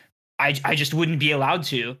 I just wouldn't be allowed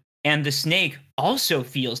to. And the snake also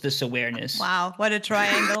feels this awareness. Wow, what a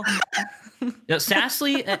triangle. Now,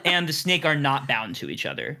 Sassly and the snake are not bound to each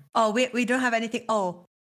other. Oh, we don't have anything. Oh,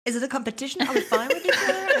 is it a competition? Are we fine with each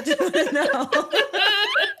other? I just want to know.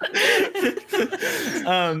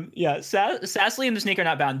 Sassly and the snake are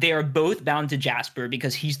not bound. They are both bound to Jasper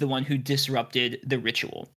because he's the one who disrupted the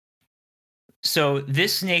ritual. So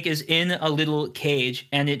this snake is in a little cage,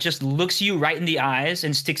 and it just looks you right in the eyes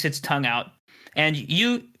and sticks its tongue out. And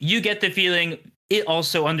you get the feeling it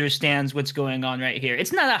also understands what's going on right here.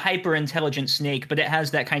 It's not a hyper-intelligent snake, but it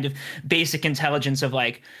has that kind of basic intelligence of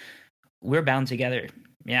like, we're bound together.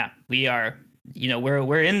 Yeah, we are,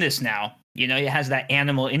 we're in this now. It has that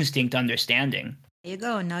animal instinct understanding. There you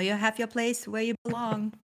go. Now you have your place where you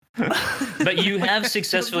belong. But you have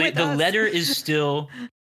successfully, the letter is still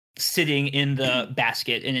sitting in the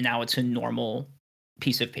basket, and now it's a normal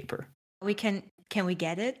piece of paper. Can we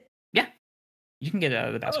get it? Yeah, you can get it out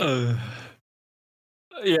of the basket.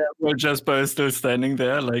 Yeah, well, Jasper is still standing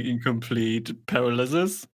there, like in complete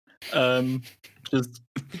paralysis. Just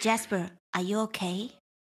Jasper, are you okay?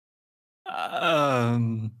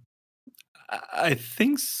 I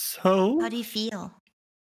think so. How do you feel?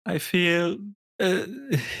 I feel a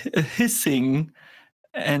hissing,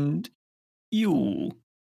 and you.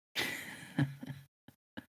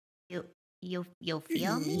 You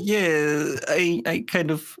feel me? Yeah, I kind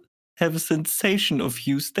of have a sensation of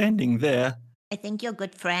you standing there. I think you're a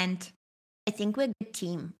good friend. I think we're a good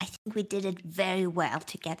team. I think we did it very well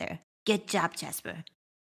together. Good job, Jasper.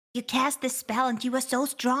 You cast the spell and you were so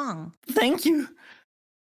strong. Thank you.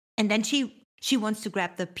 And then she wants to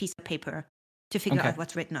grab the piece of paper to figure Okay. out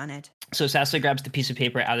what's written on it. So Sassy grabs the piece of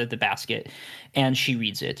paper out of the basket and she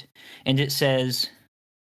reads it. And it says,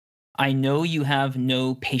 I know you have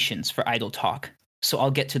no patience for idle talk, so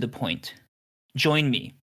I'll get to the point. Join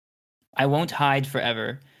me. I won't hide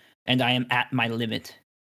forever, and I am at my limit.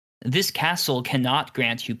 This castle cannot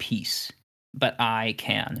grant you peace, but I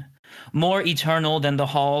can. More eternal than the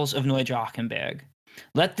halls of Neudrachenberg.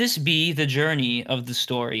 Let this be the journey of the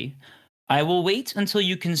story. I will wait until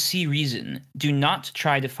you can see reason. Do not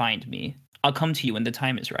try to find me. I'll come to you when the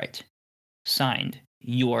time is right. Signed,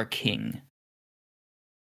 your king.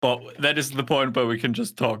 Well, that is the point where we can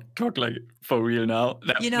just talk like for real now.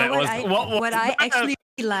 You know what I actually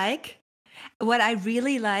like? What I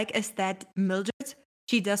really like is that Mildred,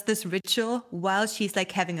 she does this ritual while she's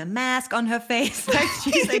like having a mask on her face. Like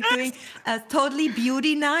she's like doing a totally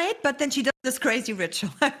beauty night, but then she does this crazy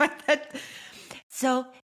ritual. I like that. So,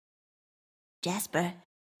 Jasper,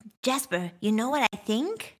 you know what I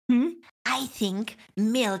think? I think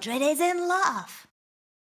Mildred is in love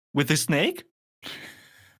With the snake?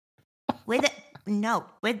 with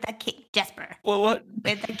the king, Jasper. Well, what?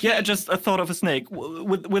 With the king. Yeah, just a thought of a snake.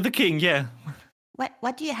 With the king, yeah.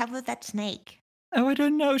 What do you have with that snake? Oh, I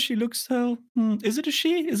don't know. She looks so... Is it a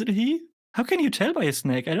she? Is it a he? How can you tell by a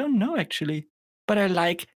snake? I don't know, actually. But I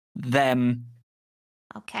like them.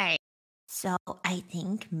 Okay, so I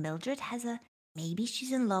think Mildred maybe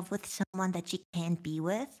she's in love with someone that she can't be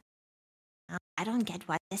with. I don't get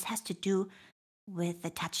what this has to do with the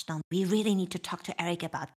touchstone. We really need to talk to Eric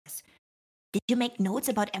about this. Did you make notes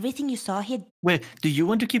about everything you saw here? Well, do you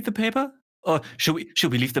want to keep the paper? Or should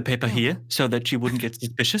we leave the paper here so that she wouldn't get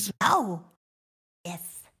suspicious? Oh,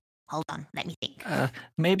 yes. Hold on, let me think.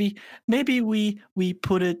 Maybe we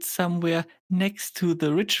put it somewhere next to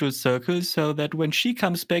the ritual circle so that when she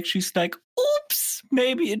comes back, she's like, oops,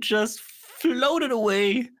 maybe it just floated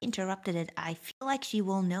away. Interrupted it. I feel like she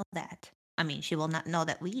will know that. I mean, she will not know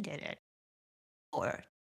that we did it. Or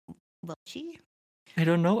will she? I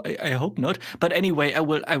don't know. I hope not. But anyway, I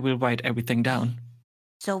will write everything down.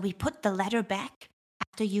 So we put the letter back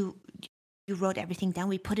after you wrote everything down.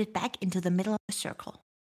 We put it back into the middle of the circle.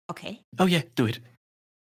 Okay. Oh yeah, do it.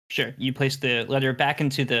 Sure, you place the letter back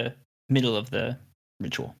into the middle of the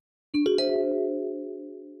ritual.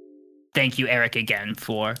 Thank you, Eric, again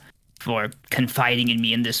for confiding in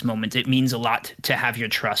me in this moment. It means a lot to have your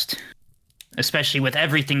trust, especially with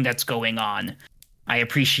everything that's going on. I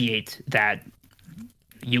appreciate that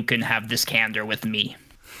you can have this candor with me.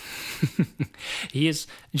 He is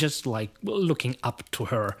just like looking up to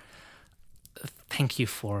her. Thank you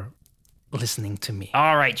for listening to me.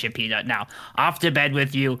 All right, Chipita. Now, off to bed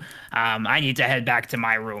with you. I need to head back to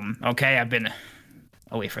my room, okay? I've been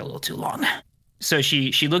away for a little too long. So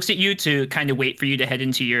she looks at you to kind of wait for you to head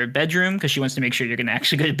into your bedroom because she wants to make sure you're going to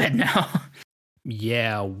actually go to bed now.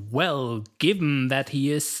 Yeah, well, given that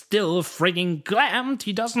he is still frigging glammed,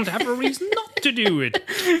 he doesn't have a reason not to do it.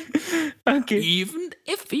 Okay. Even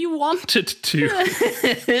if he wanted to.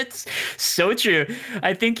 It's so true.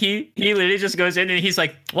 I think he literally just goes in and he's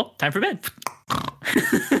like, well, time for bed.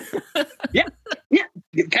 Yeah,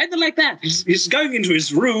 kind of like that. He's going into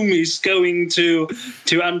his room. He's going to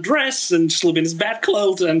undress and slip in his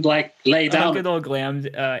bedclothes and like lay down. Good old glammed,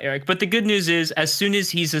 Eric. But the good news is, as soon as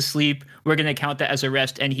he's asleep, we're going to count that as a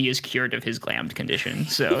rest, and he is cured of his glammed condition.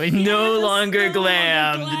 So no longer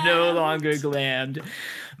glammed.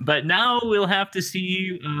 But now we'll have to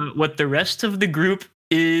see what the rest of the group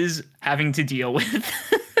is having to deal with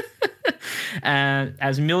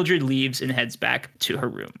as Mildred leaves and heads back to her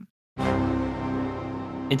room.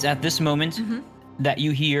 It's at this moment that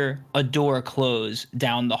you hear a door close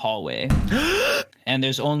down the hallway. And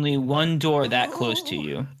there's only one door that close to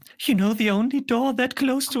you. You know, the only door that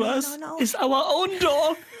close to us is our own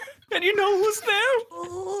door. And you know who's there?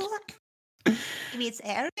 Ooh. Maybe it's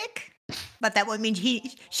Eric? But that would mean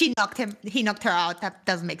he knocked her out. That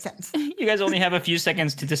doesn't make sense. You guys only have a few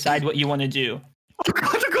seconds to decide what you want to do. No,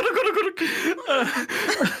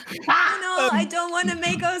 I don't want to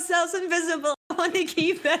make ourselves invisible. I want to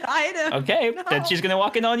keep that item. Okay, then she's gonna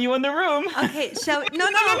walk in on you in the room. Okay, shall we? No.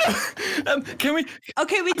 Can we...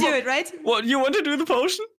 Okay, we do it, right? What, you want to do the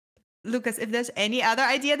potion? Lucas, if there's any other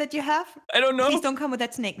idea that you have, I don't know. please don't come with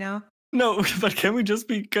that snake now. No, but can we just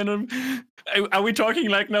be kind of... Are we talking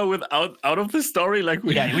like now out of the story? Like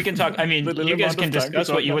Yeah, we can talk. I mean, the little you guys amount can of time to discuss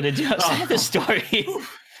what talk you want to do outside the story.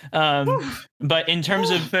 But in terms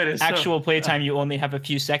of That is so- actual playtime, you only have a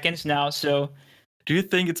few seconds now. So Do you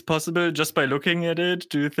think it's possible, just by looking at it,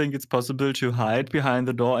 do you think it's possible to hide behind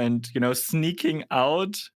the door and, sneaking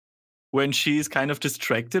out when she's kind of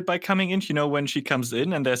distracted by coming in? When she comes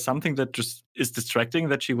in and there's something that just is distracting,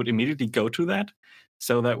 that she would immediately go to that,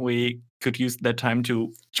 so that we could use that time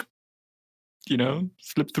to,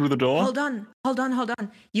 slip through the door? Hold on.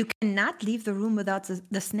 You cannot leave the room without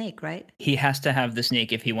the snake, right? he has to have the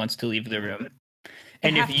snake if he wants to leave the room.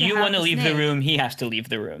 And have if to you have want to the leave the snake. room, he has to leave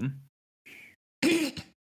the room.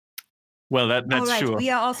 Well, that's All right, sure. we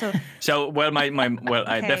are also. So, well, I'm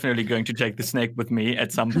Okay. definitely going to take the snake with me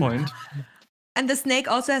at some point. And the snake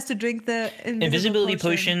also has to drink the Invisibility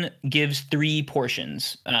potion gives 3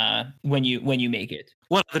 portions when you make it.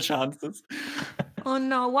 What are the chances? Oh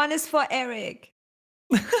no, one is for Eric.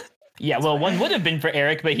 Yeah, well, one would have been for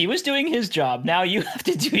Eric, but he was doing his job. Now you have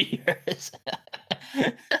to do yours.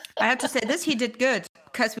 I have to say this, he did good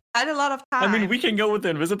because we had a lot of time. I mean, we can go with the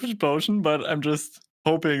invisible potion, but I'm just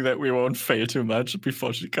hoping that we won't fail too much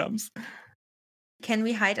before she comes. Can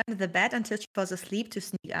we hide under the bed until she falls asleep to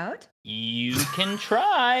sneak out? You can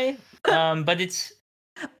try, but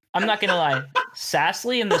I'm not gonna lie.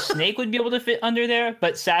 Sassly and the snake would be able to fit under there,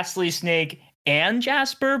 but Sassly, Snake, and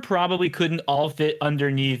Jasper probably couldn't all fit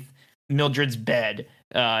underneath Mildred's bed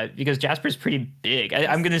because Jasper's pretty big.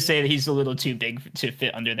 I'm gonna say that he's a little too big to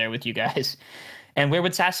fit under there with you guys. And where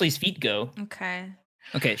would Sassly's feet go? Okay.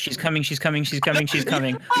 Okay, she's coming. Make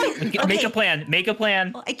a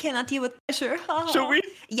plan. Oh, I cannot deal with pressure. Shall we?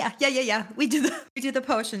 Yeah. We do the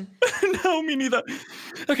potion. No, me neither.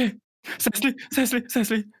 Okay, Cecily,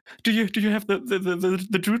 do you have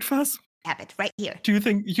the Druid fuzz? Have it right here. Do you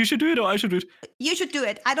think you should do it or I should do it? You should do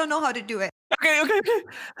it. I don't know how to do it. Okay.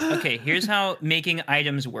 Okay, here's how making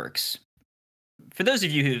items works. For those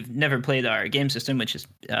of you who've never played our game system, which is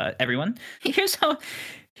everyone, here's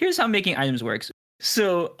how making items works.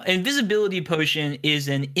 So, invisibility potion is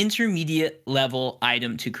an intermediate level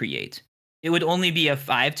item to create. It would only be a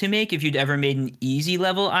 5 to make if you'd ever made an easy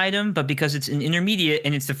level item, but because it's an intermediate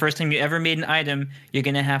and it's the first time you ever made an item, you're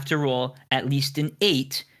going to have to roll at least an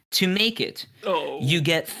 8 to make it. Oh. You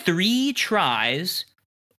get 3 tries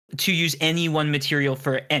to use any one material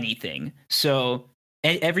for anything. So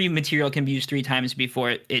every material can be used 3 times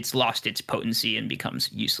before it's lost its potency and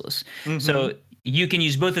becomes useless. Mm-hmm. So you can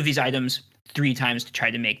use both of these items 3 times to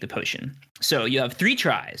try to make the potion. So you have 3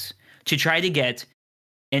 tries to try to get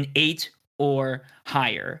an 8 or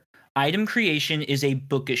higher. Item creation is a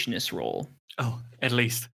bookishness roll. Oh, at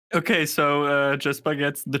least. Okay, so Jasper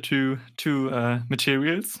gets the two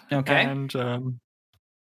materials. Okay. And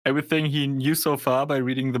everything he knew so far by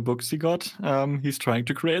reading the books he got, he's trying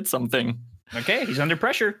to create something. Okay, he's under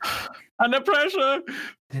pressure. Under pressure!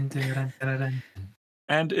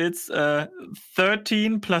 And it's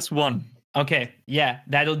 13 plus 1. Okay, yeah,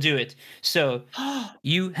 that'll do it. So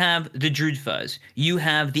you have the Druid Fuzz. You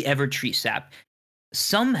have the Evertree Sap.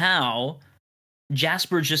 Somehow,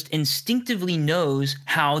 Jasper just instinctively knows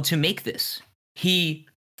how to make this. He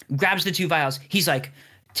grabs the 2 vials. He's like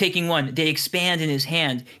taking one. They expand in his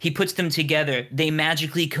hand. He puts them together. They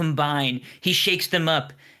magically combine. He shakes them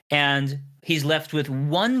up, and he's left with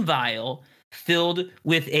 1 vial filled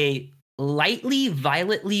with a lightly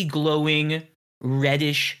violetly glowing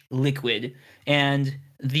reddish liquid. And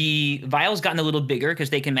the vial's gotten a little bigger because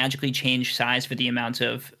they can magically change size for the amount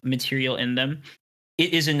of material in them.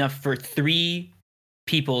 It is enough for 3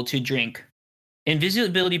 people to drink.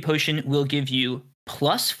 Invisibility potion will give you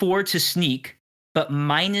 +4 to sneak, but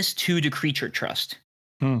 -2 to creature trust.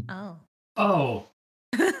 Oh. Oh.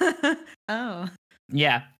 Oh.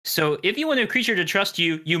 Yeah. So if you want a creature to trust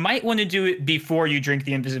you, you might want to do it before you drink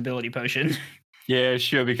the invisibility potion. Yeah,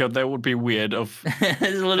 sure, because that would be weird of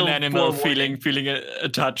It's a little an animal forewarning. feeling a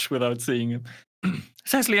touch without seeing him.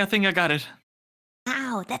 Cecily, I think I got it.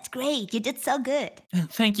 Wow, that's great. You did so good.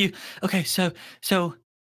 Thank you. Okay, so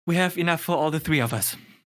we have enough for all the 3 of us.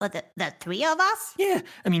 Well, the 3 of us? Yeah,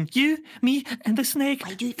 I mean, you, me, and the snake.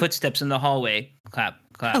 Why do you... Footsteps in the hallway. Clap,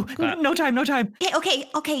 clap, Oh, clap. no time.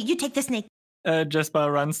 Okay, you take the snake.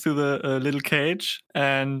 Jasper runs to the little cage,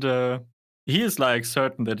 and he is like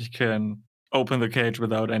certain that he can open the cage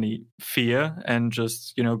without any fear and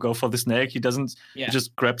just, go for the snake. He doesn't, Yeah. he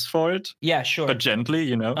just grabs for it, Yeah, sure. but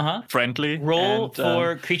gently, Uh-huh. friendly. Roll and,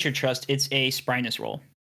 for creature trust. It's a spryness roll.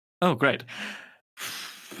 Oh, great.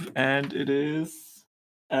 And it is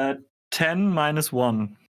 10 minus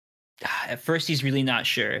 1. At first, he's really not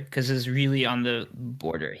sure because it's really on the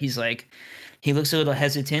border. He looks a little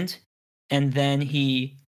hesitant, and then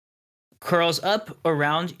he curls up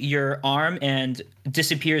around your arm and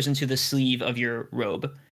disappears into the sleeve of your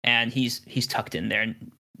robe. and he's tucked in there,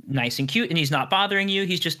 nice and cute, and he's not bothering you.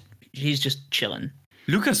 He's just chilling.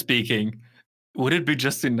 Lucas speaking. Would it be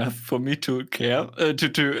just enough for me to carry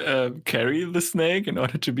the snake in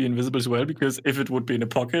order to be invisible as well? Because if it would be in a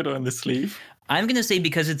pocket or in the sleeve, I'm gonna say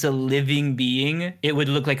because it's a living being, it would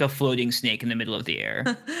look like a floating snake in the middle of the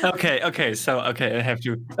air. okay, I have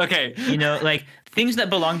to. Okay, You know, like things that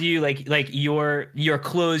belong to you, like your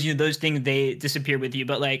clothes, you know, those things, they disappear with you.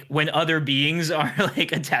 But like when other beings are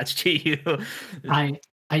like attached to you,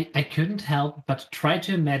 I couldn't help but try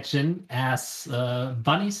to imagine as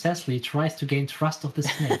Bunny Cecily tries to gain trust of the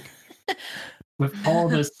snake with all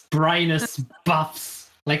the sprinous buffs,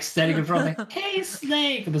 like standing in front, like, "Hey,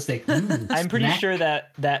 snake!" And the snake. I'm pretty snack." sure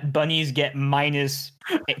that bunnies get minus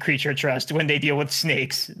creature trust when they deal with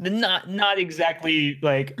snakes. Not exactly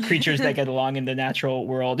like creatures that get along in the natural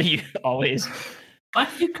world. You always. But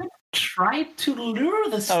you could try to lure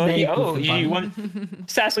the snake. Oh, with the bunny. you want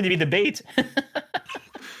Sassly to be the bait.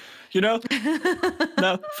 you know.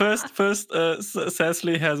 Now, first,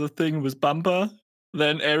 Cecily has a thing with Bumper,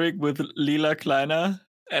 then Eric with Lila Kleiner,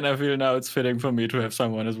 and I feel now it's fitting for me to have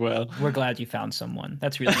someone as well. We're glad you found someone.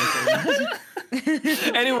 That's really important.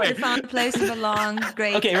 Anyway, You found a place to belong.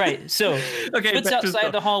 Great. Okay, right. So okay, it's back to outside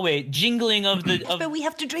stuff. the hallway, jingling of the. But we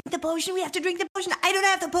have to drink the potion. I don't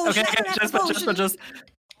have the potion. Okay, I don't have the potion.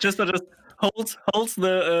 Jasper just holds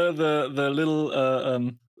the little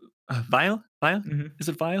vial. Mhm. Is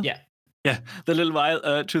it vial? Yeah. Yeah, the little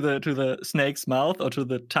vial to the snake's mouth or to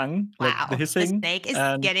the tongue, like Wow, the hissing. the snake is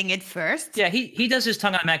and- getting it first. Yeah, he does his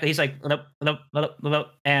tongue automatically. He's like,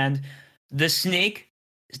 and the snake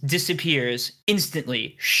disappears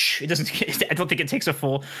instantly. Shh, it doesn't. I don't think it takes a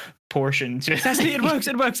full portion to. Cecily, it works.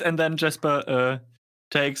 And then Jasper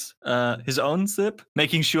takes his own sip,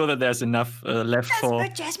 making sure that there's enough left for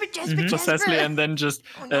Jasper, Cecily, and then just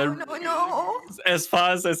Oh, no. as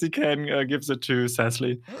fast as he can gives it to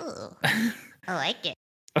Cecily. Ugh. I like it.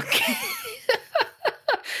 Okay.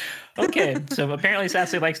 Okay, so apparently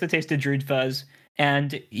Sassy likes the taste of Druid Fuzz,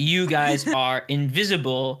 and you guys are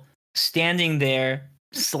invisible, standing there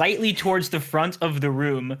slightly towards the front of the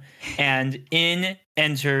room, and in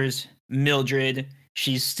enters Mildred.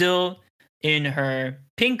 She's still in her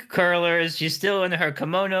pink curlers. She's still in her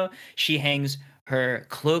kimono. She hangs her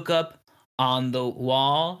cloak up on the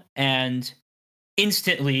wall, and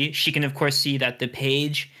instantly she can, of course, see that the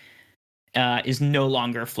page is no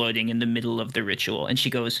longer floating in the middle of the ritual. And she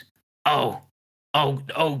goes, oh,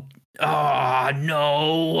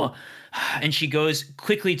 no. And she goes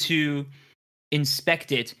quickly to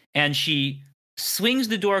inspect it, and she swings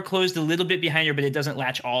the door closed a little bit behind her, but it doesn't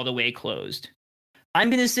latch all the way closed. I'm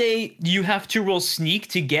going to say you have to roll sneak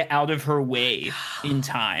to get out of her way in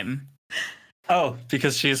time. Oh,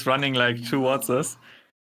 because she's running like towards us.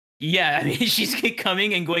 Yeah, I mean, she's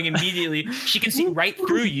coming and going immediately. She can see right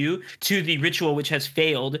through you to the ritual, which has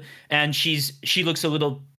failed, and she looks a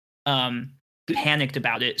little panicked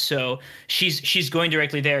about it. So she's going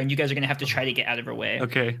directly there, and you guys are going to have to try to get out of her way.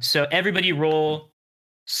 Okay. So everybody roll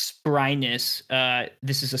spryness.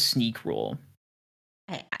 This is a sneak roll.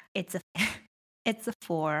 It's a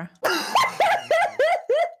 4.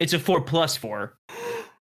 It's a 4 plus 4.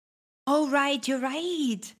 Oh, right. You're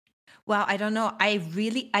right. Wow. I don't know. I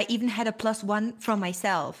even had a +1 from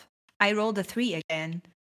myself. I rolled a 3 again.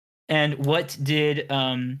 And what did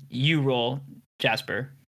you roll, Jasper?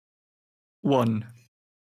 1.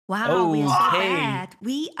 Wow. We are so Okay. bad.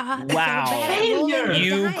 We are Wow. so bad. at rolling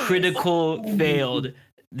You dice. critical failed.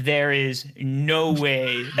 There is no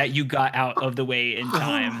way that you got out of the way in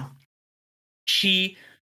time. She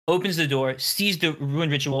opens the door, sees the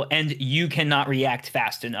ruined ritual, and you cannot react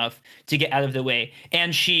fast enough to get out of the way.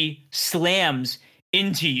 And she slams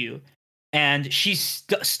into you. And she's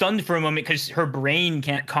stunned for a moment because her brain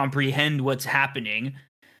can't comprehend what's happening.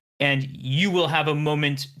 And you will have a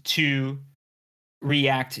moment to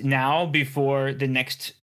react now before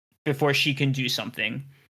she can do something.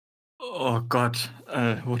 Oh God.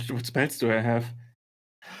 What spells do I have?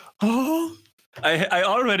 Oh, I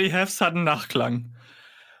already have sudden Nachklang.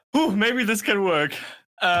 Ooh, maybe this can work.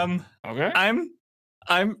 Okay.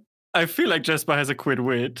 I feel like Jasper has a quit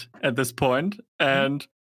wit at this point, and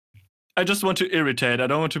I just want to irritate. I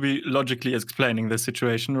don't want to be logically explaining the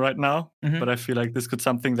situation right now, but I feel like this could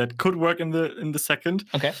something that could work in the second.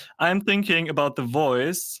 Okay. I'm thinking about the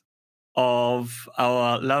voice of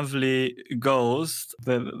our lovely ghost,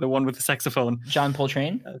 the one with the saxophone, John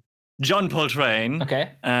Coltrane. John Coltrane.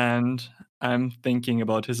 Okay. And I'm thinking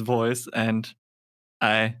about his voice, and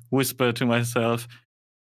I whisper to myself,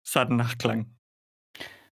 sudden Nachklang.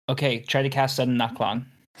 Okay, try to cast Sudden Nachklang.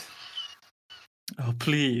 Oh,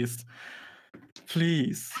 please.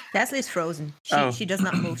 Please. Sassly's frozen. She does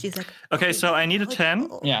not move. She's like, Okay, so I need a 10,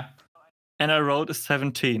 Yeah. and I rolled a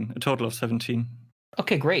 17, a total of 17.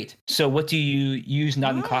 Okay, great. So what do you use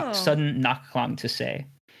Oh. sudden Nakklong to say?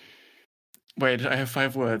 Wait, I have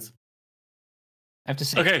 5 words. I have to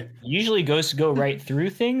say, Okay. usually ghosts go right through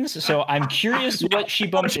things, so I'm curious what she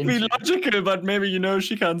That bumped should be into. logical, but maybe,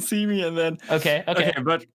 she can't see me, and then... Okay.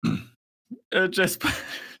 but Jasper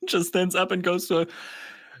just stands up and goes to her,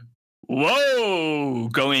 whoa,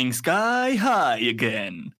 going sky high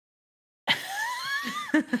again.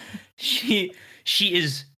 She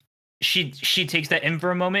takes that in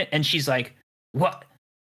for a moment and she's like, "What?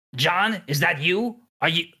 John, is that you? Are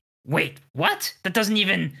you Wait, what? That doesn't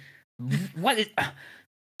even What is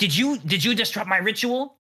Did you disrupt my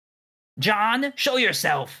ritual? John, show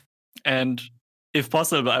yourself." And if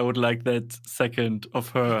possible, I would like that second of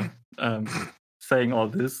her saying all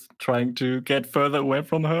this, trying to get further away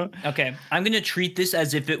from her. Okay, I'm going to treat this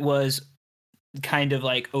as if it was kind of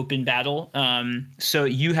like open battle. So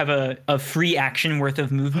you have a free action worth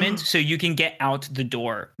of movement, so you can get out the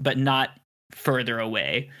door, but not further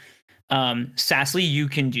away. Sassly, you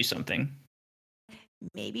can do something.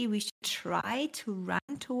 maybe we should try to run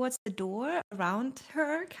towards the door around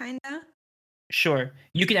her, kinda. Sure.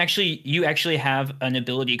 You actually have an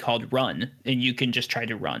ability called Run, and you can just try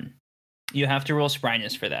to run. You have to roll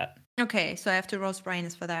Spryness for that. Okay, so I have to roll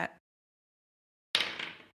Spryness for that.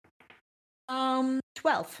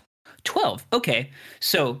 12. 12. Okay.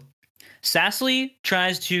 So Sassly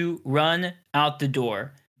tries to run out the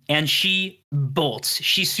door and she bolts.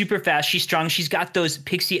 She's super fast. She's strong. She's got those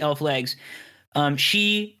pixie elf legs.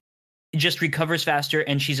 She just recovers faster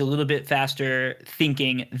and she's a little bit faster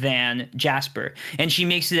thinking than Jasper. And she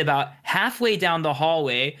makes it about halfway down the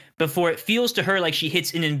hallway before it feels to her like she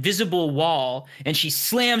hits an invisible wall and she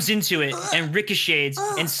slams into it and ricochets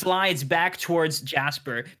and slides back towards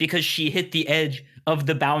Jasper because she hit the edge of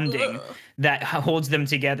the bounding that holds them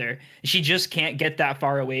together. She just can't get that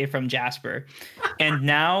far away from Jasper. And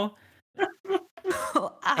now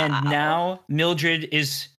Mildred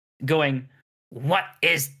is going, "What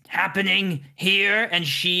is happening here?" And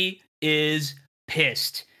she is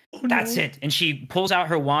pissed. That's it. And she pulls out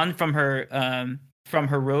her wand from her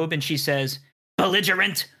robe and she says,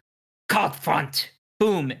 "Belligerent, confront."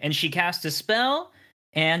 Boom. And she casts a spell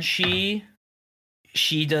and she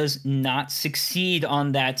does not succeed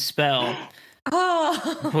on that spell.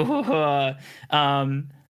 Oh.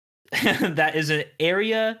 That is an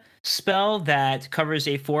area spell that covers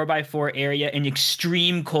a 4x4 area in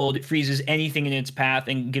extreme cold. It freezes anything in its path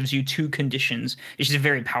and gives you 2 conditions. She's a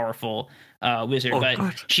very powerful wizard, but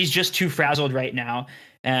God. she's just too frazzled right now.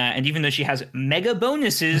 And even though she has mega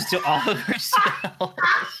bonuses to all of her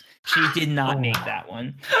spells, she did not make that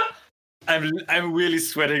one. I'm really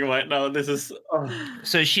sweating right now. This is...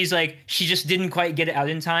 So she's like, she just didn't quite get it out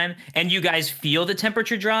in time. And you guys feel the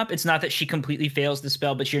temperature drop. It's not that she completely fails the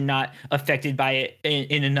spell, but you're not affected by it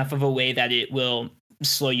in enough of a way that it will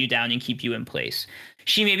slow you down and keep you in place.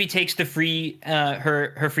 She maybe takes the free,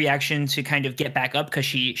 her free action to kind of get back up because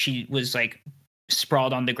she was like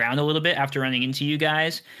sprawled on the ground a little bit after running into you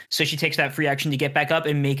guys. So she takes that free action to get back up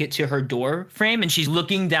and make it to her door frame. And she's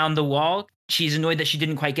looking down the wall. She's annoyed that she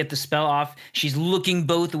didn't quite get the spell off. She's looking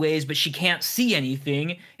both ways, but she can't see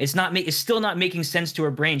anything. It's still not making sense to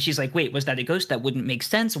her brain. She's like, "Wait, was that a ghost? That wouldn't make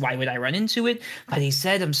sense. Why would I run into it? But he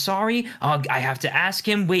said, I'm sorry. I have to ask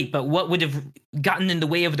him. Wait, but what would have gotten in the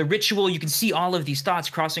way of the ritual?" You can see all of these thoughts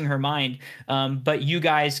crossing her mind. But you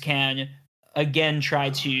guys can, again, try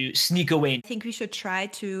to sneak away. I think we should try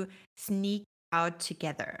to sneak out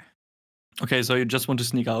together. Okay, so you just want to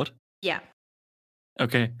sneak out? Yeah.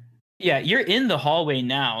 Okay. Yeah, you're in the hallway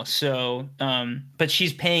now, so but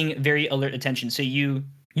she's paying very alert attention. So you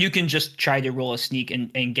can just try to roll a sneak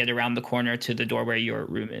and get around the corner to the door where your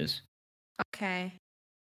room is. Okay.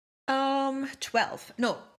 12.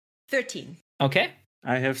 No, 13. Okay.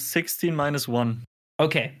 I have 16 minus 1.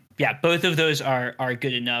 Okay. Yeah, both of those are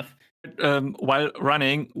good enough. While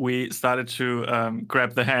running, we started to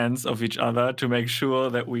grab the hands of each other to make sure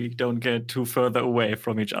that we don't get too further away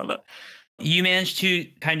from each other. You manage to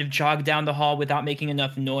kind of jog down the hall without making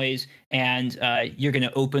enough noise, and you're going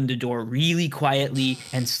to open the door really quietly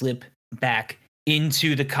and slip back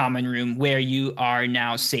into the common room where you are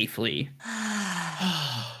now safely.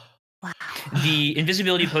 Wow. The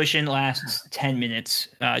invisibility potion lasts 10 minutes,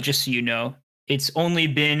 just so you know. It's only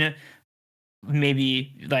been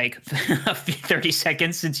maybe like 30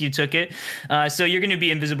 seconds since you took it. So you're going to be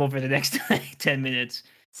invisible for the next 10 minutes.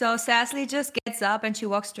 So Sassly just gets up and she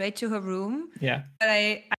walks straight to her room. Yeah. But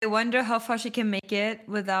I wonder how far she can make it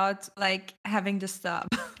without like having to stop.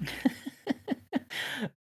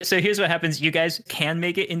 So here's what happens. You guys can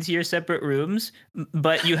make it into your separate rooms,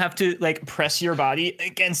 but you have to like press your body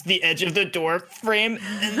against the edge of the door frame.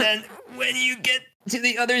 And then when you get to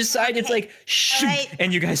the other side, it's like, shoo, right.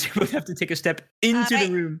 and you guys both have to take a step into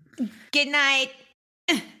the room. Good night.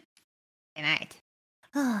 Good night.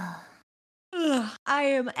 I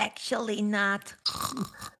am actually not.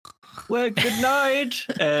 Well, good night.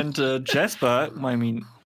 And Jasper,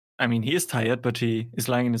 I mean, he is tired, but he is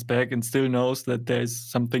lying in his bed and still knows that there's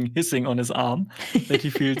something hissing on his arm that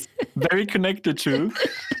he feels very connected to.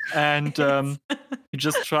 And he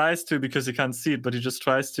just tries to, because he can't see it, but he just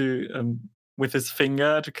tries to, with his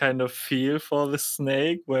finger, to kind of feel for the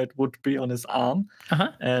snake where it would be on his arm,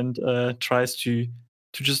 and tries to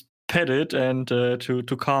just pet it and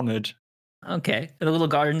to calm it. Okay. The little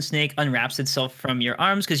garden snake unwraps itself from your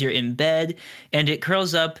arms because you're in bed, and it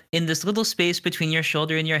curls up in this little space between your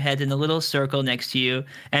shoulder and your head in a little circle next to you,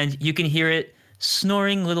 and you can hear it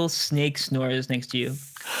snoring little snake snores next to you.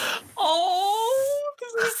 Oh,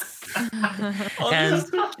 And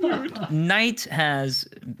night has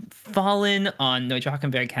fallen on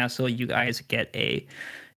Neudrakenberg Castle. You guys get a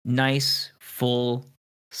nice, full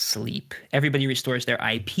sleep. Everybody restores their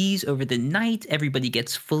IPs over the night. Everybody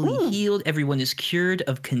gets fully healed. Everyone is cured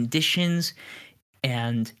of conditions.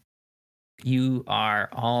 And you are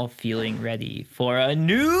all feeling ready for a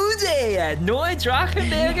new day at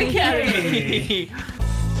Neudrakenberg Academy.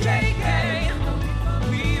 JK,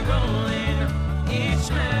 we rolling. It's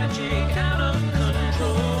magic out of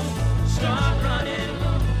control. Start running.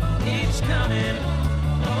 It's coming.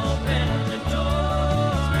 Open the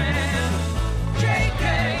door. And JK,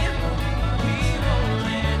 we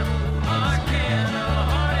rolling. Arcana,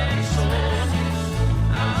 heart and soul.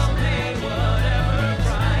 I'll pay whatever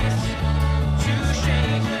price to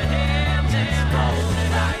shake the hands and roll the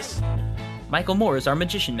dice. Michael Moore is our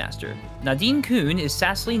Magician Master. Nadine Kuhn is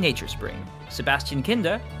Sassly Nature Spring. Sebastian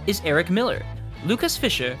Kinder is Eric Miller. Lucas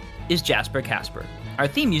Fischer is Jasper Casper. Our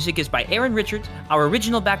theme music is by Aaron Richards. Our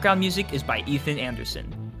original background music is by Ethan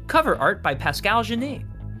Anderson. Cover art by Pascal Genet.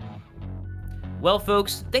 Well,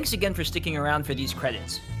 folks, thanks again for sticking around for these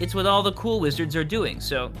credits. It's what all the cool wizards are doing,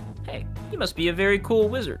 so hey, you must be a very cool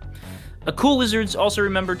wizard. Cool wizards also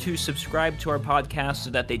remember to subscribe to our podcast so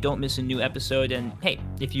that they don't miss a new episode, and hey,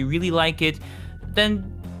 if you really like it,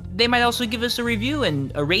 then they might also give us a review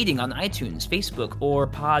and a rating on iTunes, Facebook, or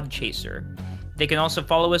Podchaser. They can also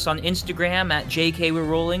follow us on Instagram at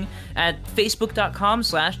JKWeReRolling, at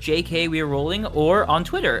Facebook.com/JKWeReRolling, or on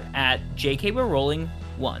Twitter at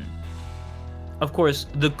JKWeReRolling1. Of course,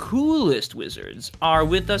 the coolest wizards are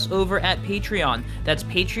with us over at Patreon. That's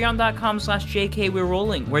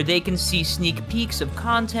patreon.com/JKWeReRolling, where they can see sneak peeks of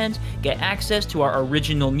content, get access to our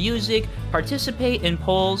original music, participate in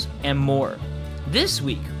polls, and more. This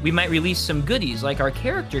week, we might release some goodies like our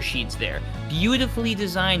character sheets there, beautifully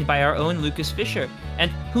designed by our own Lucas Fischer,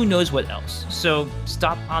 and who knows what else, so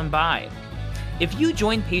stop on by. If you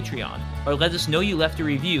join Patreon, or let us know you left a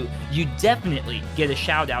review, you definitely get a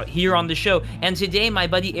shout out here on the show, and today my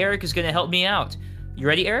buddy Eric is going to help me out. You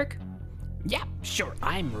ready, Eric? Yeah, sure,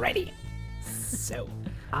 I'm ready. So,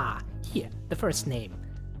 here, the first name.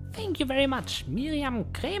 Thank you very much, Miriam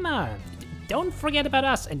Kramer. Don't forget about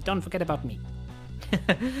us, and don't forget about me.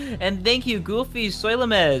 And thank you, Goofy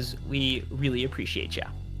Soilemez. We really appreciate ya.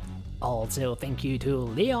 Also, thank you to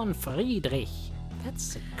Leon Friedrich.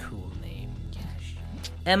 That's a cool name. Yes.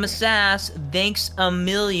 Emma Sass, thanks a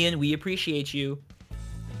million. We appreciate you.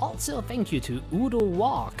 Also, thank you to Udo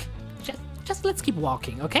Walk. Just let's keep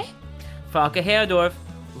walking, okay? Falke Herdorf,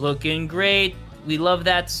 looking great. We love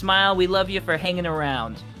that smile. We love you for hanging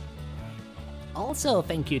around. Also,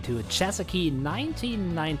 thank you to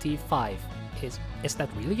Chasaki1995. Is that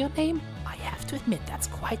really your name? I have to admit, that's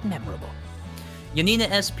quite memorable. Yanina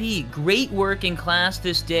SP, great work in class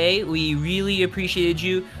this day. We really appreciated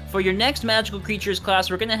you. For your next Magical Creatures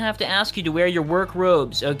class, we're going to have to ask you to wear your work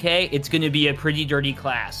robes, okay? It's going to be a pretty dirty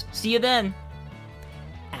class. See you then.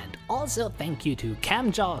 And also thank you to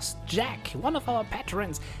Camjoss Jack, one of our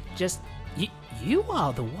patrons. You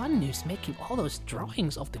are the one who's making all those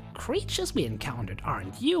drawings of the creatures we encountered,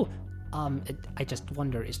 aren't you? I just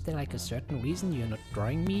wonder, is there like a certain reason you're not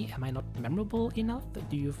drawing me? Am I not memorable enough?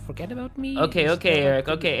 Do you forget about me? Okay,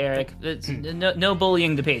 Eric. No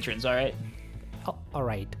bullying the patrons, all right? Oh, all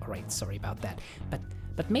right. Sorry about that.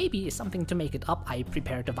 But maybe something to make it up. I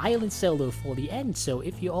prepared a violin solo for the end, so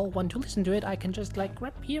if you all want to listen to it, I can just like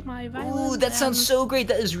grab here my violin. Ooh, that sounds so great.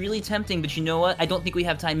 That is really tempting. But you know what? I don't think we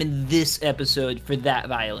have time in this episode for that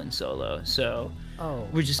violin solo. So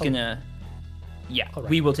we're just gonna. Yeah, right.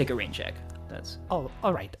 We will take a rain check. That's. Oh,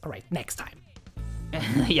 all right. Next time.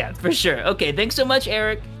 Yeah, for sure. Okay, thanks so much,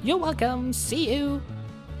 Eric. You're welcome. See you.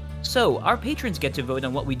 So, our patrons get to vote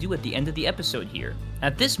on what we do at the end of the episode here.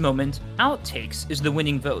 At this moment, Outtakes is the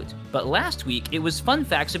winning vote, but last week it was fun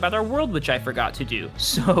facts about our world which I forgot to do.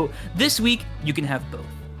 So, this week you can have both.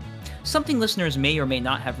 Something listeners may or may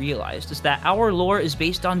not have realized is that our lore is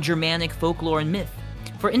based on Germanic folklore and myth.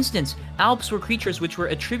 For instance, Alps were creatures which were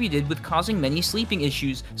attributed with causing many sleeping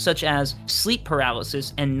issues, such as sleep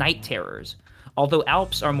paralysis and night terrors. Although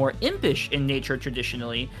Alps are more impish in nature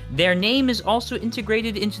traditionally, their name is also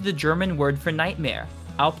integrated into the German word for nightmare,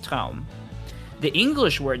 Albtraum. The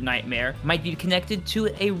English word nightmare might be connected to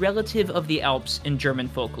a relative of the Alps in German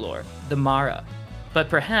folklore, the Mara. But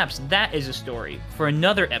perhaps that is a story for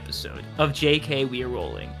another episode of JK We're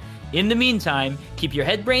Rolling. In the meantime, keep your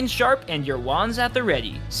head brains sharp and your wands at the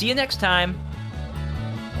ready. See you next time!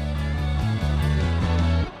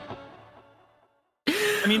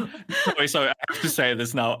 I mean, sorry, I have to say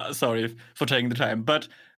this now. Sorry for taking the time. But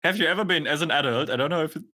have you ever been, as an adult, I don't know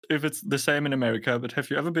if it's the same in America, but have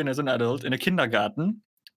you ever been as an adult in a kindergarten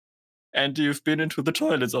and you've been into the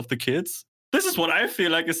toilets of the kids? This is what I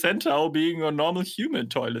feel like a centaur being on normal human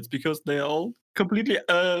toilets, because they're all completely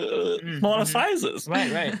smaller sizes.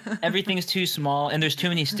 Right. Everything's too small and there's too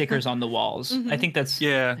many stickers on the walls. I think that's...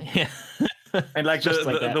 Yeah. And like Just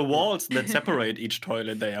like that. the walls that separate each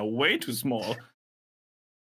toilet, they are way too small.